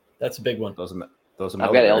 that's a big one. I've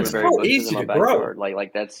got elderberry bushes in my backyard. Grow.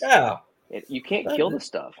 Like that's you can't kill the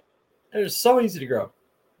stuff. It's so easy to grow.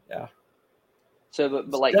 Yeah. So,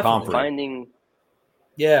 but comfort. finding.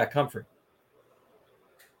 Yeah, comfort.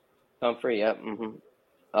 Comfort, yeah.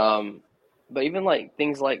 But even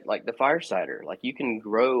things like the fire cider, you can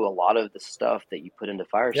grow a lot of the stuff that you put into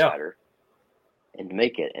fire cider and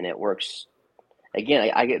make it, and it works.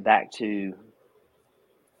 Again, I get back to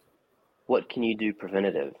what can you do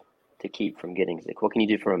preventative to keep from getting sick? What can you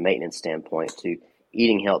do from a maintenance standpoint to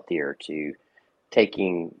eating healthier, to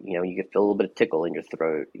taking, you can feel a little bit of tickle in your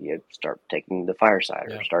throat. You start taking the fire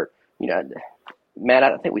cider, Matt,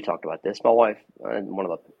 I think we talked about this. My wife, in one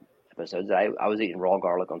of the episodes, I was eating raw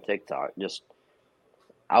garlic on TikTok. This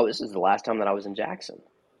is the last time that I was in Jackson.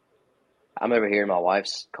 I'm over here, and my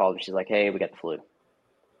wife's called me. She's like, hey, we got the flu.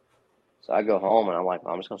 So I go home, and I'm like,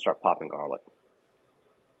 I'm just going to start popping garlic.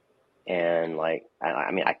 And I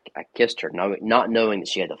kissed her, not knowing that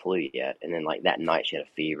she had the flu yet. And then that night she had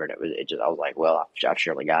a fever, and I was like, well, I've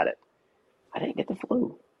surely got it. I didn't get the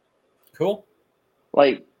flu. Cool.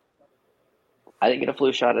 I didn't get a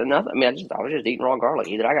flu shot or nothing. I was just eating raw garlic.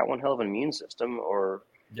 Either I got one hell of an immune system, or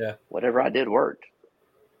whatever I did worked.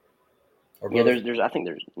 Or both. I think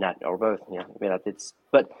there's not, or both. Yeah,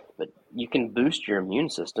 but you can boost your immune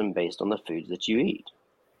system based on the foods that you eat.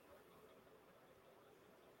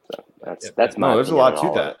 So that's my. No, there's a lot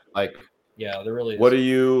to that. There really is. What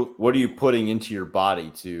are you putting into your body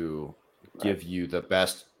to give you the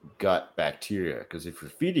best gut bacteria? Because if you're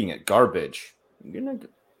feeding it garbage, you're gonna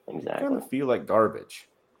feel like garbage.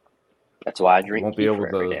 That's why I drink kefir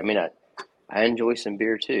every day. I enjoy some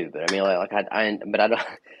beer too, but I don't.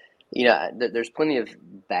 There's plenty of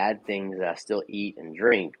bad things that I still eat and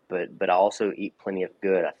drink, but I also eat plenty of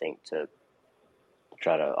good, I think, to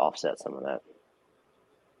try to offset some of that.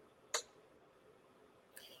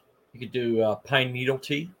 You could do pine needle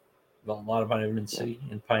tea. A lot of vitamin C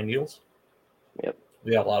in pine needles. Yep.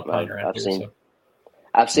 We got a lot of pine around here.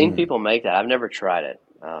 I've seen people make that. I've never tried it,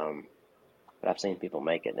 but I've seen people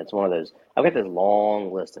make it. And it's one of those. I've got this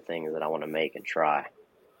long list of things that I want to make and try.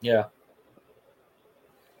 Yeah.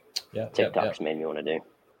 TikTok's made me want to do.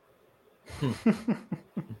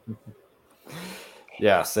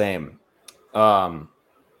 Yeah, same.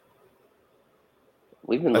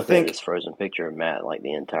 We've been looking at this frozen picture of Matt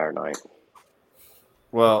the entire night.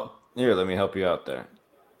 Well, here, let me help you out there.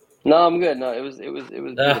 No, I'm good. No, it was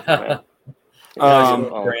beautiful,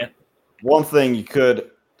 man. One thing you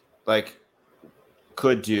could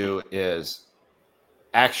do is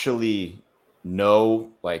actually know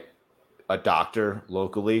a doctor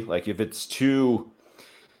locally. If it's too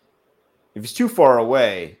far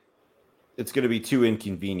away, it's going to be too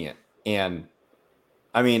inconvenient. And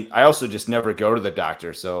I mean, I also just never go to the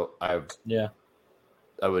doctor, so I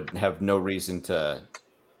would have no reason to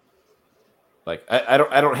like. I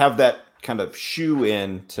don't have that kind of shoe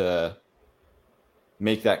in to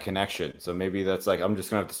make that connection. So maybe that's like I'm just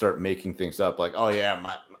gonna have to start making things up. Like, oh yeah,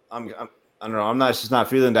 I don't know, I'm not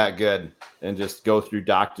feeling that good, and just go through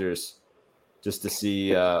doctors just to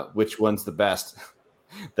see which one's the best.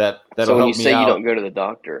 That'll So when help you me say out. you don't go to the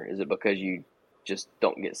doctor, is it because you just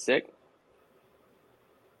don't get sick,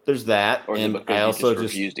 There's that, or is it and because I you also just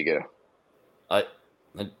refuse to go?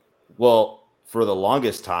 Well, for the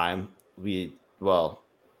longest time, for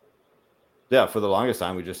the longest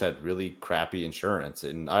time, we just had really crappy insurance.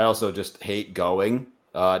 And I also just hate going.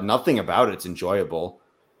 Nothing about it's enjoyable.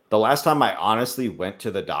 The last time I honestly went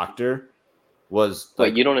to the doctor was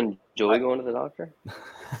Wait, you don't enjoy going to the doctor?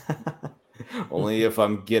 only if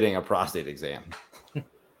I'm getting a prostate exam.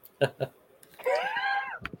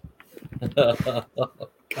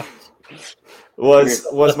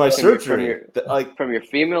 Was my surgery from your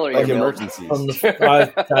female or like your male? emergencies?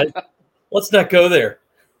 Let's not go there.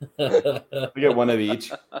 We get one of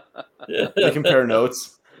each. They compare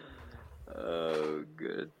notes. Oh,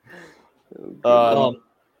 good.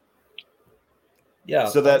 Yeah.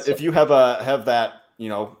 So that if you have that,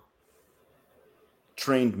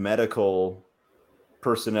 trained medical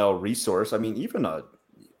personnel resource, I mean, even an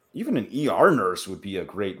ER nurse would be a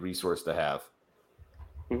great resource to have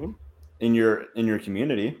in your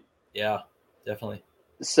community. Yeah, definitely.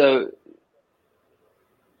 So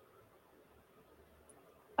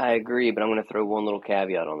I agree, but I'm going to throw one little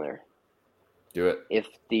caveat on there. Do it. If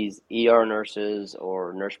these ER nurses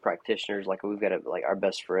or nurse practitioners, like we've got like our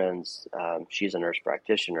best friends, she's a nurse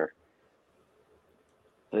practitioner,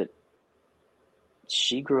 but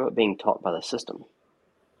she grew up being taught by the system.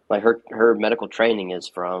 Like her medical training is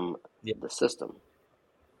from the system.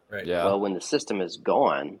 Right. Yeah. Well, when the system is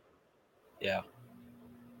gone, yeah.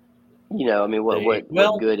 I mean,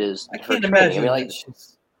 what good is I her can't training? imagine I mean, like,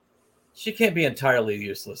 she can't be entirely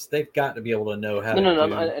useless. They've got to be able to know how. No.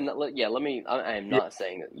 I am not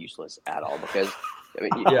saying that useless at all, because I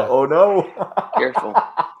mean, Oh no. Careful.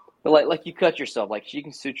 But like you cut yourself, like she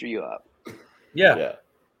can suture you up. Yeah.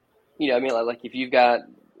 I mean, like if you've got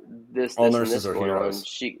this, all and nurses this are going heroes.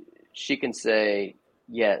 on, she can say,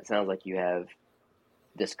 yeah, it sounds like you have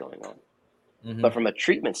this going on. Mm-hmm. But from a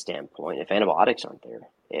treatment standpoint, if antibiotics aren't there,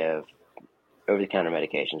 if over-the-counter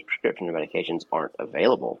medications, prescription medications aren't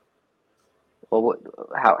available, well,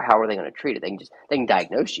 how are they going to treat it? They can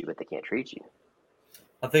diagnose you, but they can't treat you.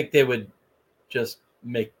 I think they would just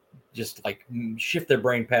shift their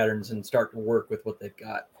brain patterns and start to work with what they've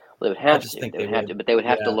got. Well, they would have to, but they would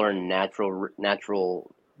have to learn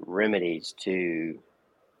natural remedies to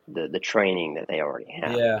the training that they already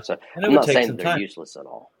have. Yeah. So And I'm not saying that they're useless at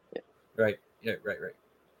all. Yeah. Right. Yeah. Right.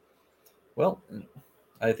 Well,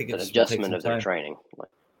 I think it's an adjustment of their training.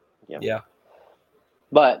 Yeah.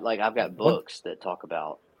 But like I've got books that talk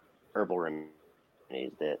about herbal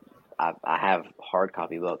remedies that I have hard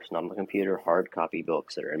copy books, not on the computer, hard copy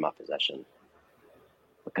books that are in my possession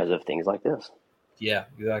because of things like this. Yeah,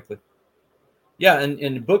 exactly. Yeah, and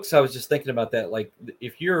in books, I was just thinking about that. Like,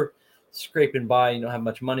 if you're scraping by, you don't have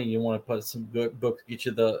much money, you want to put some good books, get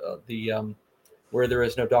you the Where There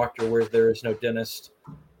Is No Doctor, Where There Is No Dentist,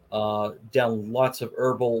 down lots of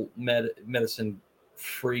herbal medicine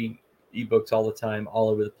free ebooks all the time, all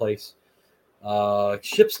over the place.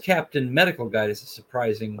 Ship's Captain Medical Guide is a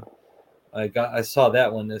surprising. I saw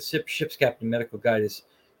that one. The Ship's Captain Medical Guide is,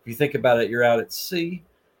 if you think about it, you're out at sea,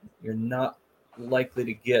 you're not likely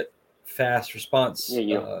to get fast response.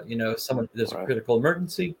 Someone there's a critical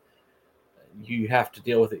emergency, you have to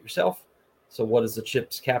deal with it yourself. So what does the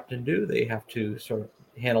ship's captain do? They have to sort of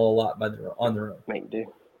handle a lot on their own. Make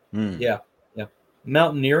do. Yeah.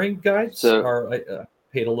 Mountaineering guides are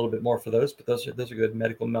paid a little bit more for those, but those are good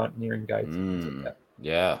medical mountaineering guides.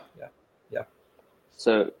 Yeah.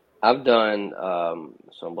 So I've done.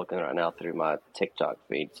 So I'm looking right now through my TikTok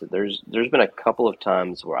feed. So there's been a couple of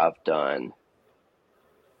times where I've done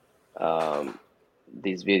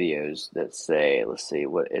these videos that say, let's see,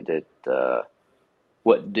 what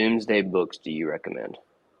doomsday books do you recommend?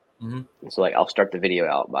 Mm-hmm. And so like I'll start the video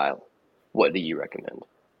out by, what do you recommend?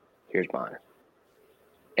 Here's mine.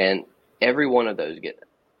 And every one of those get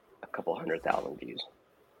a couple 100,000 views.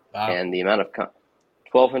 Wow. And the amount of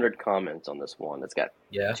 1,200 comments on this one that's got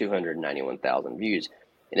 291,000 views,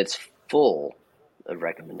 and it's full of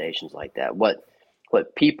recommendations like that. What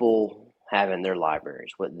people have in their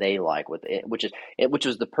libraries, what they like, which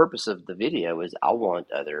is the purpose of the video, is I want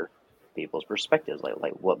other people's perspectives.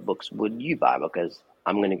 Like what books would you buy? Because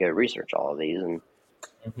I'm going to go research all of these and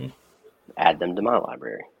Mm-hmm. add them to my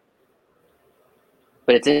library.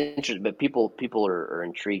 But it's interesting. But people are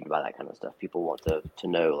intrigued by that kind of stuff. People want to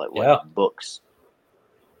know like what books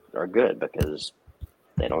are good because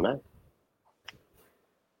they don't know.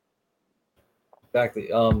 Exactly.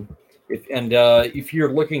 If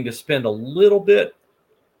you're looking to spend a little bit,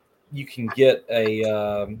 you can get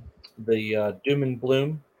the Doom and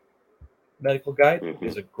Bloom medical guide Mhm.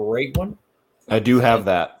 is a great one. I do have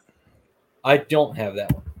that. I don't have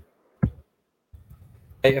that one.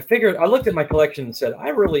 I figured I looked at my collection and said I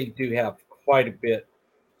really do have quite a bit,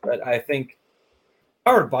 but I think if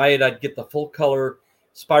I were to buy it, I'd get the full color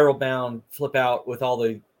spiral bound flip out with all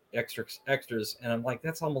the extras, and I'm like,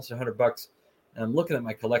 that's almost $100. And I'm looking at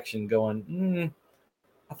my collection, going,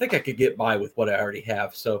 I think I could get by with what I already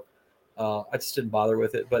have. So I just didn't bother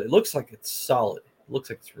with it, but it looks like it's solid. It looks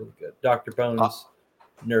like it's really good. Dr. Bones,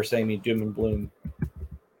 Nurse Amy, Doom and Bloom.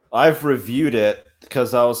 I've reviewed it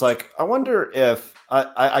because I was like, I wonder if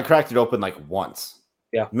I cracked it open like once.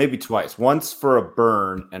 Yeah. Maybe twice. Once for a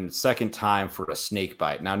burn and second time for a snake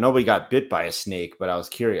bite. Now, nobody got bit by a snake, but I was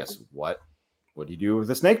curious, what do you do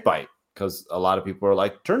with a snake bite? Because a lot of people are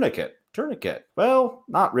like, tourniquet. Well,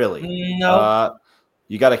 not really. No.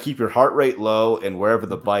 You got to keep your heart rate low, and wherever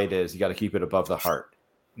the bite is, you got to keep it above the heart.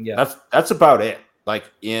 Yeah. That's about it.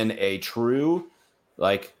 Like in a true,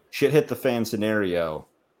 like shit hit the fan scenario,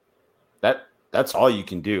 that's all you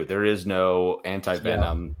can do. There is no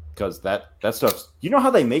anti-venom because that stuff. You know how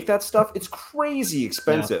they make that stuff? It's crazy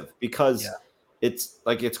expensive because it's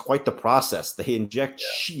quite the process. They inject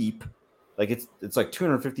sheep, like it's like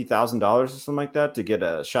 $250,000 or something like that to get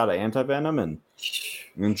a shot of anti-venom, and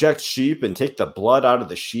you inject sheep and take the blood out of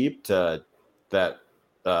the sheep to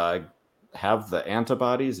have the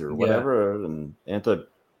antibodies or whatever and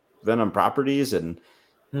anti-venom properties and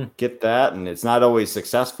get that, and it's not always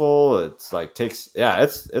successful. It's like it's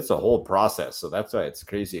a whole process, so that's why it's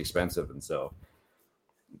crazy expensive. And so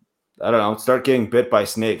I don't know, start getting bit by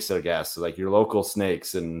snakes, I guess, like your local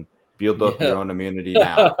snakes, and build up your own immunity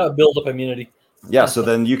now. Build up immunity. Yeah, so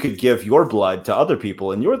then you could give your blood to other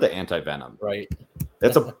people and you're the anti-venom. Right.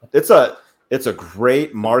 It's a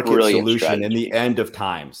great market solution strategy. In the end of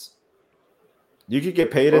times. You could get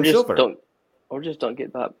paid in silver. Just don't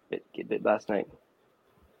get bit by a snake.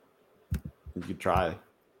 You could try.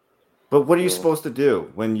 But what are you supposed to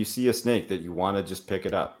do when you see a snake that you want to just pick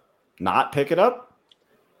it up? Not pick it up?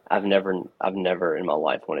 I've never in my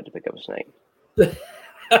life wanted to pick up a snake.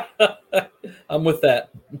 I'm with that.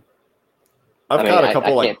 I've caught a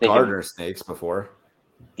couple like gardener snakes before.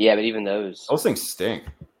 Yeah, but even those things stink.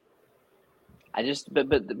 But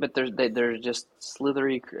they're just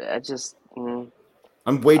slithery.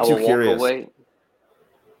 I'm way too curious.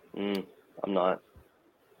 I'm not.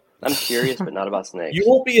 I'm curious, but not about snakes. You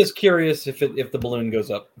won't be as curious if the balloon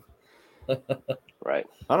goes up. Right.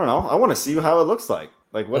 I don't know. I want to see how it looks like.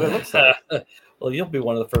 Like what it looks like. Well, you'll be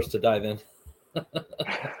one of the first to die then.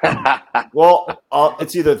 Well,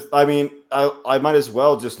 it's either. I mean, I might as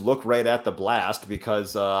well just look right at the blast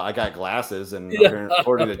because I got glasses, and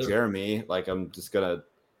according to Jeremy, like I'm just gonna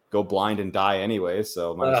go blind and die anyway.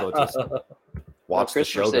 So might as well just watch the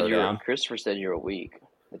show go down. Christopher said you're weak.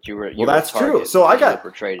 That you were. Well, that's true. So I got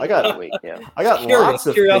weak. Yeah. I got lots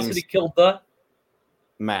of curiosity things. Killed the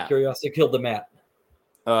Matt. Curiosity killed the Matt.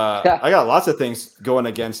 I got lots of things going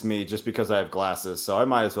against me just because I have glasses. So I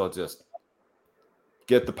might as well just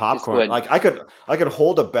get the popcorn. Like I could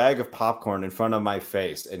hold a bag of popcorn in front of my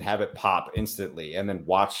face and have it pop instantly, and then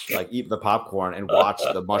eat the popcorn and watch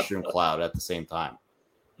the mushroom cloud at the same time.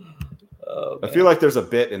 I feel like there's a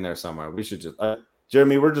bit in there somewhere. We should just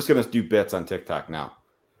Jeremy, we're just gonna do bits on TikTok now.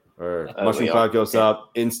 Or mushroom cloud goes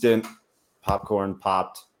up, instant popcorn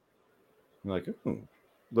popped. I'm like,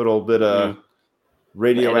 little bit of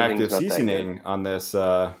radioactive seasoning on this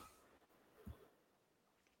in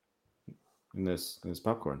this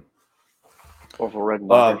popcorn. Orville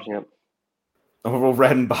Redenbacher's, yep. Orville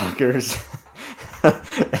Redenbacher's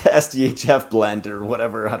SDHF blend or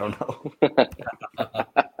whatever, I don't know.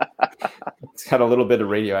 It's got a little bit of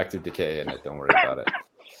radioactive decay in it. Don't worry about it.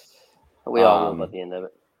 We all know at the end of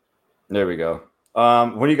it. There we go.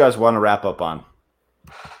 What do you guys want to wrap up on?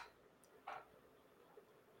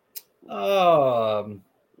 I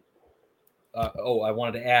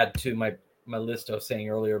wanted to add to my list I was saying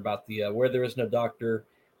earlier about the Where There Is No Doctor,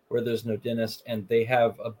 Where There's No Dentist, and they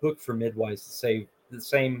have a book for midwives to save the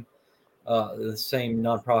same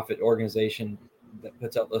nonprofit organization that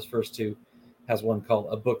puts out those first two has one called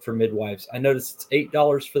A Book for Midwives. I noticed it's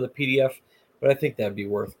 $8 for the PDF, but I think that'd be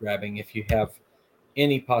worth grabbing if you have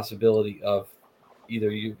any possibility of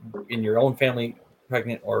either you in your own family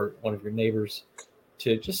pregnant or one of your neighbors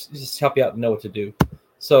to just help you out and know what to do.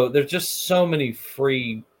 So there's just so many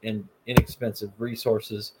free and inexpensive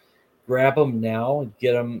resources. Grab them now and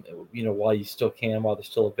get them, while you still can, while they're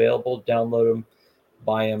still available. Download them,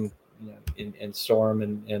 buy them, and store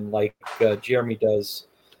them. And like Jeremy does,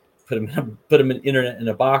 put them in internet in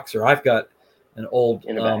a box. Or I've got an old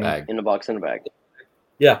in a bag, in a box, in a bag.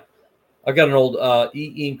 Yeah, I've got an old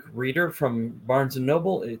e-ink reader from Barnes &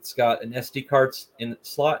 Noble. It's got an SD card in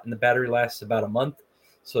its slot, and the battery lasts about a month.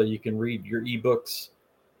 So you can read your ebooks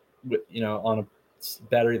with, on a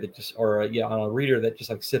battery that just, on a reader that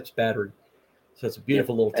just like sips battery. So it's a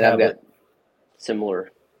beautiful little tablet. I've got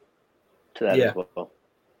similar to that as well.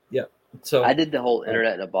 Yeah. So I did the whole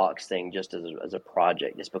internet in a box thing just as a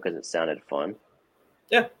project, just because it sounded fun.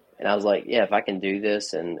 Yeah. And I was like, if I can do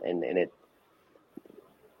this, and it,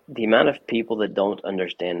 the amount of people that don't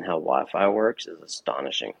understand how Wi-Fi works is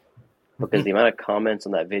astonishing, because the amount of comments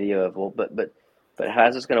on that video of, well, but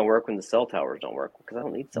how's this going to work when the cell towers don't work? Because I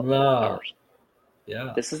don't need cell towers.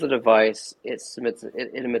 Yeah. This is the device. It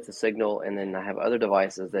emits a signal, and then I have other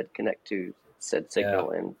devices that connect to said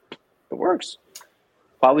signal, and it works.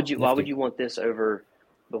 Why would you want this over?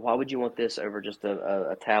 But why would you want this over just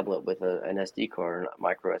a tablet with an SD card, a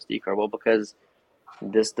micro SD card? Well, because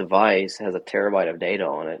this device has a terabyte of data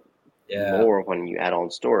on it, more when you add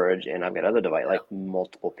on storage. And I've got other devices, like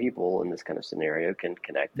multiple people in this kind of scenario can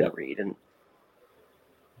connect and read.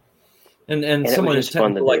 And someone who's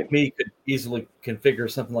technical like me could easily configure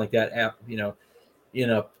something like that app, in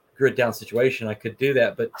a grid down situation. I could do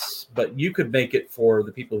that, but you could make it for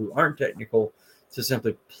the people who aren't technical to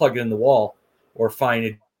simply plug it in the wall or find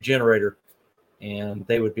a generator, and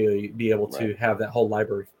they would be able to have that whole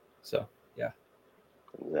library. So, yeah.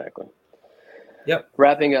 Exactly. Yep.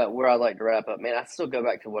 Wrapping up where I like to wrap up, man, I still go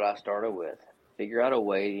back to what I started with. Figure out a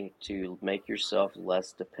way to make yourself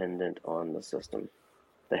less dependent on the system.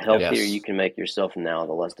 The healthier you can make yourself now,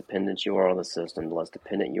 the less dependent you are on the system, the less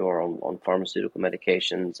dependent you are on pharmaceutical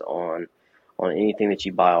medications, on anything that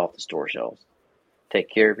you buy off the store shelves. Take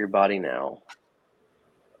care of your body now,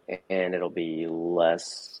 and it'll be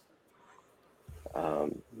less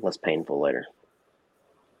painful later.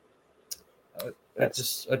 I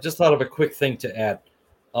just thought of a quick thing to add.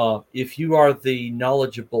 If you are the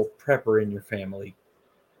knowledgeable prepper in your family,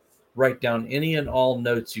 write down any and all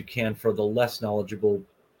notes you can for the less knowledgeable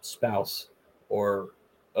spouse or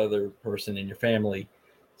other person in your family,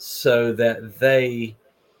 so that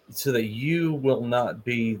you will not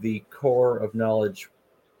be the core of knowledge.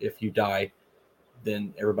 If you die,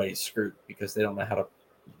 then everybody's screwed, because they don't know how to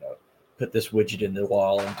put this widget in the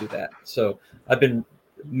wall and do that. So I've been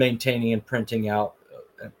maintaining and printing out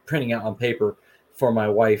on paper for my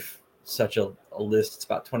wife such a list. It's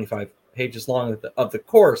about 25 pages long of the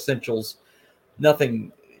core essentials.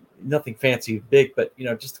 Nothing fancy, big, but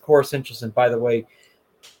just the core essentials. And by the way,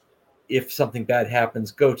 if something bad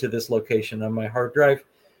happens, go to this location on my hard drive.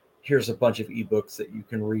 Here's a bunch of ebooks that you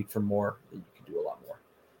can read for more. That you can do a lot more.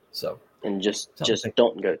 So, and just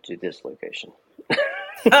don't go to this location.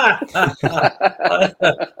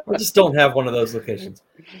 We just don't have one of those locations.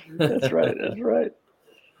 That's right.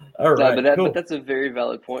 All right, but that's a very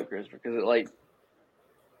valid point, Chris, because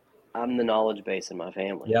I'm the knowledge base in my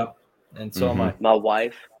family. Yeah, and so am I. My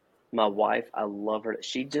wife, I love her.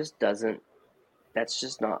 She just doesn't. That's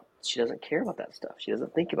just not. She doesn't care about that stuff. She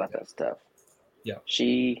doesn't think about that stuff. Yeah.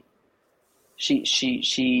 She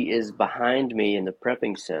is behind me in the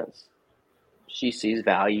prepping sense. She sees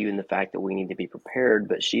value in the fact that we need to be prepared,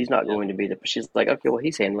 but she's not going to be she's like, okay, well,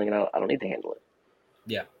 he's handling it. I don't need to handle it.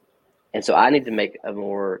 Yeah. And so I need to make a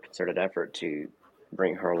more concerted effort to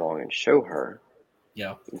bring her along and show her.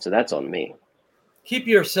 Yeah. And so that's on me. Keep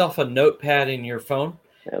yourself a notepad in your phone.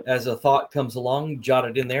 Yep. As a thought comes along, jot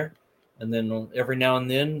it in there. And then every now and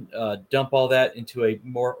then, dump all that into a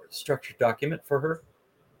more structured document for her.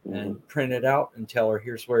 And print it out and tell her,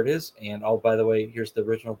 here's where it is. And by the way, here's the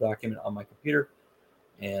original document on my computer.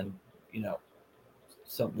 And,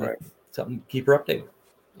 something to keep her updated.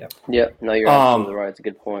 Yeah. Yeah. No, you're absolutely right. It's a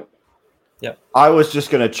good point. Yeah. I was just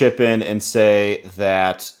going to chip in and say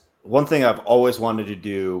that one thing I've always wanted to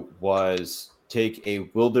do was take a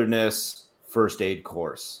wilderness first aid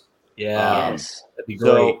course. Yeah. Yes. That'd be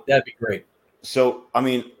great. That'd be great. So, I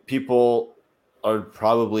mean, people are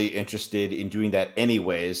probably interested in doing that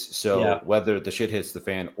anyways. So whether the shit hits the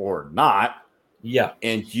fan or not,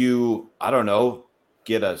 and you, I don't know,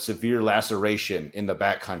 get a severe laceration in the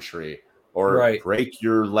backcountry or break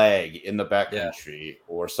your leg in the backcountry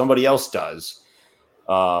or somebody else does,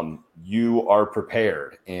 you are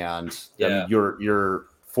prepared, and I mean, you're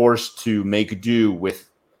forced to make do with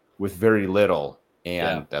very little.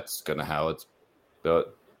 and that's how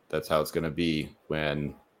it's going to be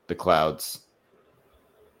when the clouds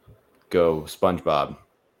go SpongeBob.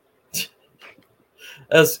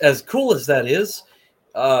 As cool as that is,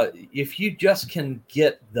 if you just can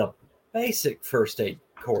get the basic first aid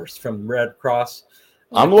course from Red Cross,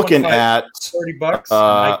 I'm looking at $30.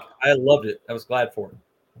 I loved it. I was glad for it.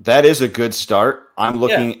 That is a good start. I'm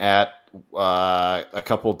looking at a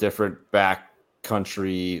couple different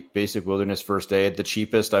backcountry basic wilderness first aid. The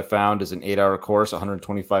cheapest I found is an 8-hour course,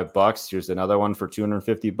 $125. Here's another one for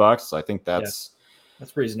 $250. I think that's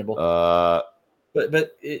reasonable.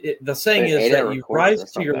 But the saying is that you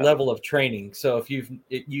rise to your level of training. So if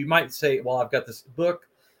you might say, well, I've got this book,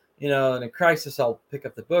 in a crisis, I'll pick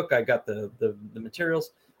up the book. I got the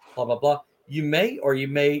materials, blah, blah, blah. You may, or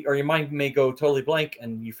your mind may go totally blank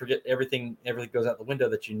and you forget everything goes out the window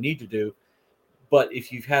that you need to do. But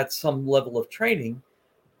if you've had some level of training,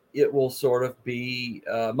 it will sort of be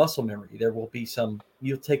muscle memory. There will be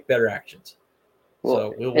you'll take better actions.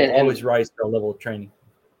 So we will always rise to our level of training.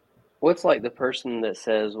 What's like the person that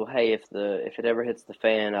says, "Well, hey, if it ever hits the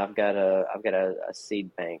fan, I've got a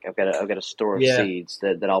seed bank. I've got a store of seeds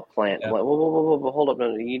that I'll plant." Yeah. Like, whoa, hold up!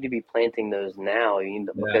 No, you need to be planting those now.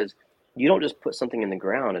 Because you don't just put something in the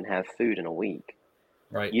ground and have food in a week.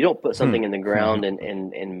 Right. You don't put something in the ground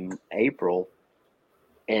in April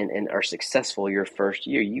and are successful your first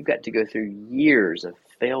year. You've got to go through years of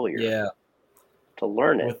failure to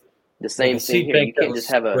learn it. The same thing here. You can't just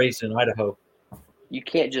have raised in Idaho. You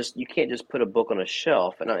can't just put a book on a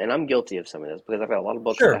shelf, and I'm guilty of some of this because I've got a lot of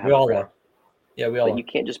books. Sure, we all are. Yeah, we all. But you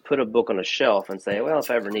can't just put a book on a shelf and say, "Well, if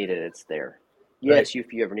I ever need it, it's there." Yes,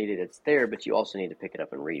 if you ever need it, it's there, but you also need to pick it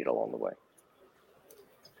up and read it along the way.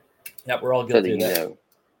 Yeah, we're all guilty of that.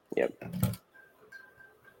 Yep.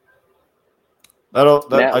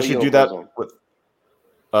 I should do that with.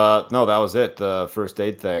 No, that was it. The first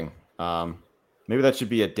aid thing. Maybe that should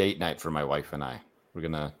be a date night for my wife and I. We're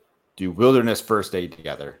gonna do wilderness first aid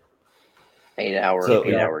together.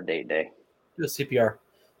 8-hour date day. Do a CPR.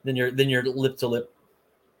 Then you're lip to lip.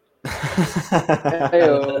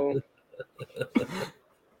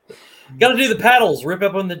 Got to do the paddles. Rip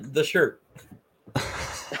up on the shirt.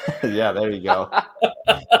 Yeah, there you go.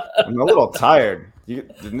 I'm a little tired.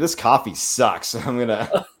 This coffee sucks. I'm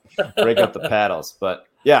gonna break up the paddles. But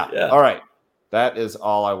yeah. All right. That is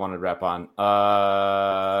all I wanted to wrap on.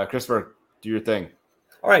 Christopher, do your thing.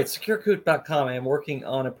 All right, securecoop.com. I am working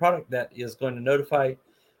on a product that is going to notify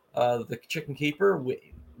the chicken keeper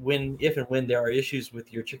if and when there are issues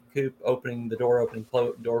with your chicken coop, door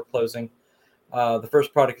closing. The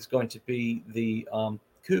first product is going to be the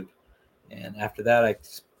coop, and after that, I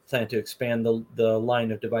plan to expand the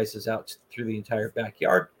line of devices out through the entire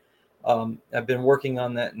backyard. I've been working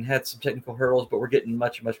on that and had some technical hurdles, but we're getting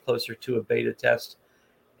much, much closer to a beta test.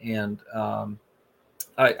 And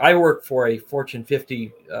I work for a Fortune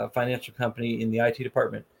 50 financial company in the IT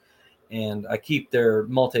department, and I keep their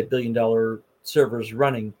multi-billion-dollar servers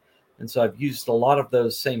running. And so I've used a lot of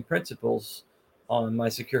those same principles on my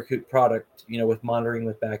SecureCoop product, with monitoring,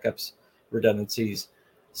 with backups, redundancies,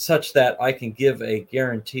 such that I can give a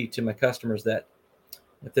guarantee to my customers that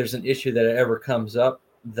if there's an issue that ever comes up,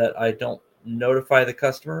 that I don't notify the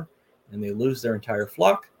customer and they lose their entire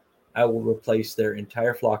flock, I will replace their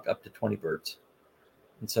entire flock up to 20 birds.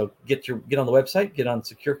 And so get on the website, get on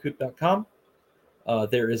securecoop.com.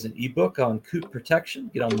 There is an ebook on coop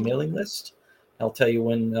protection. Get on the mailing list. I'll tell you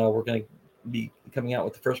when we're going to be coming out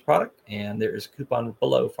with the first product. And there is a coupon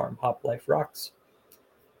below, Farm Hop Life Rocks.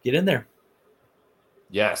 Get in there.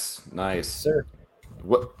 Yes, nice, sir.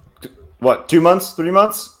 What? 2 months? 3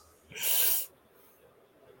 months?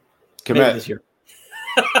 Commit maybe this year.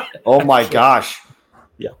 Oh my gosh!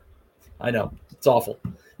 Yeah, I know it's awful.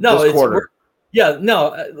 No, this quarter.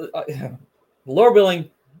 Lower billing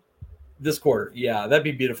this quarter. Yeah, that'd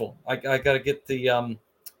be beautiful. I got to get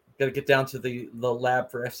get down to the lab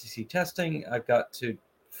for FCC testing. I've got to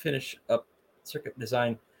finish up circuit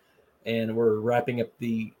design, and we're wrapping up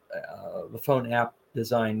the phone app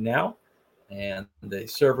design now, and the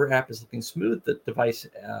server app is looking smooth. The device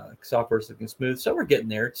software is looking smooth. So we're getting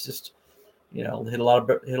there. It's just hit a lot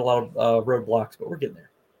of roadblocks, but we're getting there.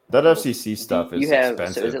 That FCC stuff is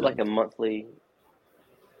expensive. So is it like a monthly?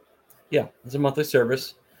 Yeah, it's a monthly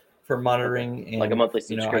service for monitoring and like a monthly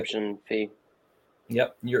subscription fee.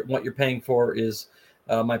 Yep, what you're paying for is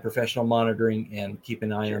my professional monitoring and keep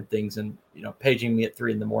an eye on things, and paging me at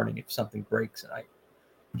 3 a.m. if something breaks, and I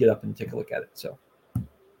get up and take a look at it. So, I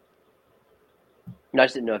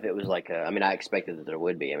just didn't know if it was like I expected that there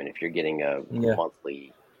would be. If you're getting a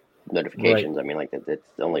monthly notifications. I mean, like it's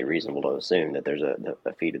only reasonable to assume that there's a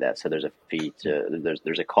fee to that. So there's a fee to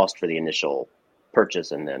there's a cost for the initial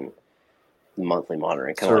purchase and then monthly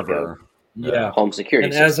monitoring, kind of like Server. Yeah. home security.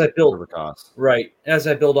 And as I build, Server costs. right, as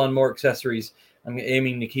I build on more accessories, I'm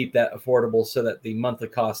aiming to keep that affordable so that the monthly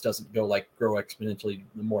cost doesn't grow exponentially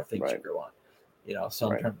the more things you Right. grow on. So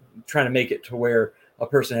I'm Right. trying to make it to where a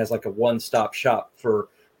person has like a one-stop shop for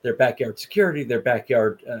their backyard security, their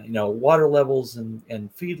backyard, water levels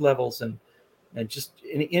and feed levels, and just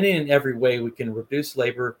in every way we can reduce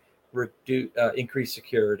labor, increase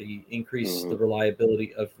security, increase the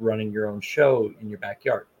reliability of running your own show in your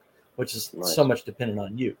backyard, which is Nice. so much dependent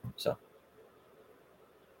on you. So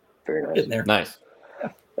Very nice. getting there. Nice.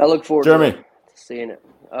 I look forward Jeremy. to seeing it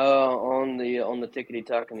on the Tickety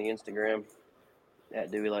Talk and the Instagram at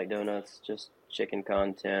Do We Like Donuts. Just chicken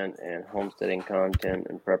content and homesteading content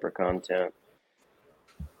and prepper content.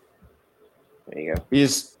 There you go.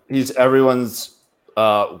 He's everyone's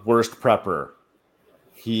worst prepper.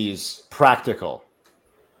 He's practical.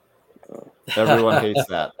 Everyone hates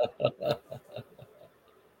that.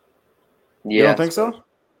 You Yeah, don't think so?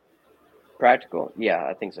 practical. Yeah,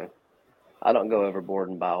 I think so. I don't go overboard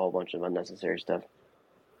and buy a whole bunch of unnecessary stuff.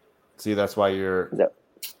 See, that's why you're That-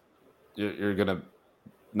 gonna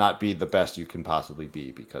not be the best you can possibly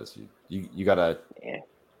be, because you gotta. Yeah.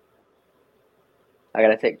 I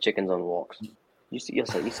gotta take chickens on walks. You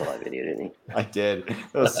saw that video, didn't you? I did.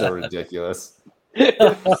 That was so ridiculous.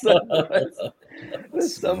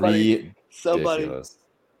 somebody. Ridiculous.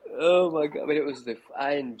 Oh my god! I mean,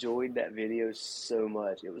 I enjoyed that video so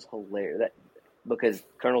much. It was hilarious. Because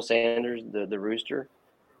Colonel Sanders, the rooster,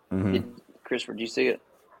 Mhm. Christopher, did you see it?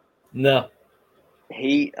 No.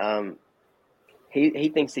 He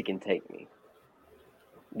thinks he can take me.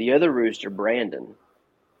 The other rooster, Brandon.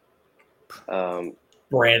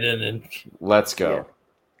 Brandon and Let's go. Yeah.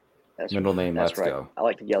 That's Middle name. That's Let's right. go. I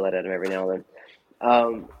like to yell at him every now and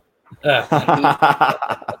then.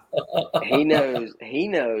 He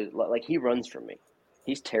knows. Like he runs from me.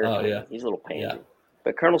 He's terrifying. Oh, yeah. He's a little pansy. Yeah.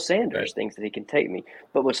 But Colonel Sanders thinks that he can take me.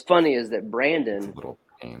 But what's funny is that Brandon, Little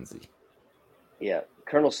pansy. yeah,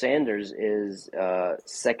 Colonel Sanders is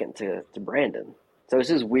second to Brandon. So it's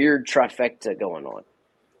this weird trifecta going on.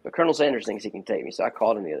 But Colonel Sanders thinks he can take me. So I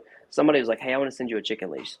called him somebody was like, "Hey, I want to send you a chicken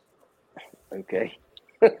leash." Okay.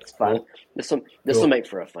 It's fine. Cool. This will make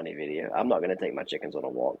for a funny video. I'm not going to take my chickens on a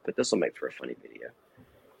walk, but this will make for a funny video.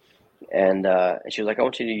 And she was like, "I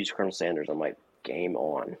want you to use Colonel Sanders." I'm like, "Game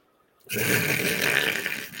on."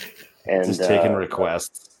 And Just taking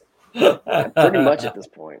requests. pretty much at this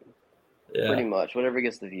point. Yeah. Pretty much whatever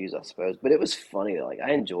gets the views, I suppose. But it was funny though. Like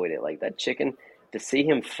I enjoyed it. Like that chicken, to see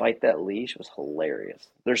him fight that leash was hilarious.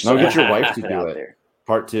 There's so No, get much your wife to content do out it. there.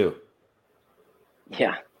 Part 2.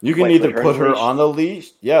 Yeah. You can Wait, either put put her her on the on the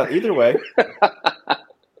leash. Yeah, either way.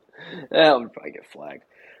 That would probably get flagged.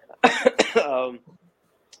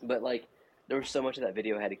 But like, there was so much of that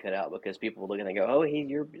video I had to cut out because people would look and go, "Oh,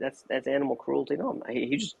 that's animal cruelty." No,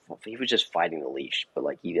 he was just fighting the leash, but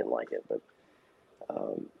like he didn't like it. But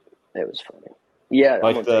it was funny. Yeah,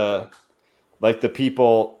 I'm gonna Like the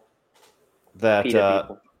people that PETA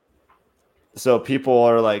people. So people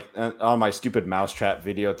are like on my stupid mousetrap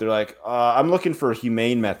video, they're like, I'm looking for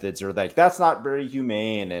humane methods, or like, that's not very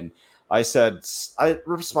humane. And I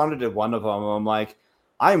responded to one of them. I'm like,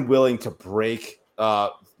 I'm willing to break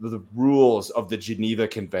the rules of the Geneva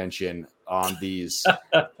Convention on these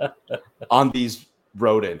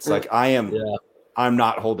rodents. Like I'm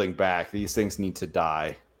not holding back. These things need to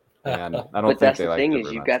die. And I don't But think that's they the like thing it is,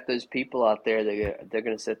 very you've much. got those people out there that they're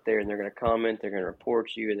going to sit there and they're going to comment, they're going to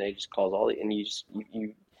report you, and they just cause all the, and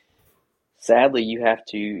you sadly you have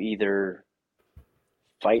to either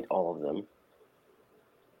fight all of them,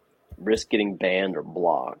 risk getting banned or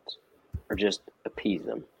blocked, or just appease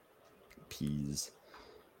them. Peas.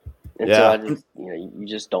 And Yeah. so I just, you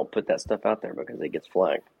just don't put that stuff out there because it gets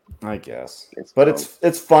flagged. I guess. It's But dumb.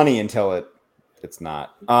 it's funny until it's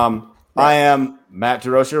not. I am Matt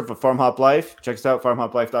DeRocher of Farm Hop Life. Check us out,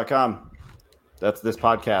 farmhoplife.com. That's this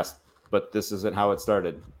podcast, but this isn't how it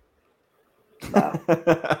started. Wow.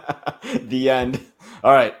 The end.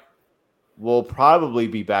 All right. We'll probably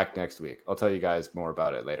be back next week. I'll tell you guys more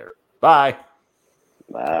about it later. Bye.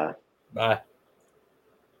 Bye. Bye.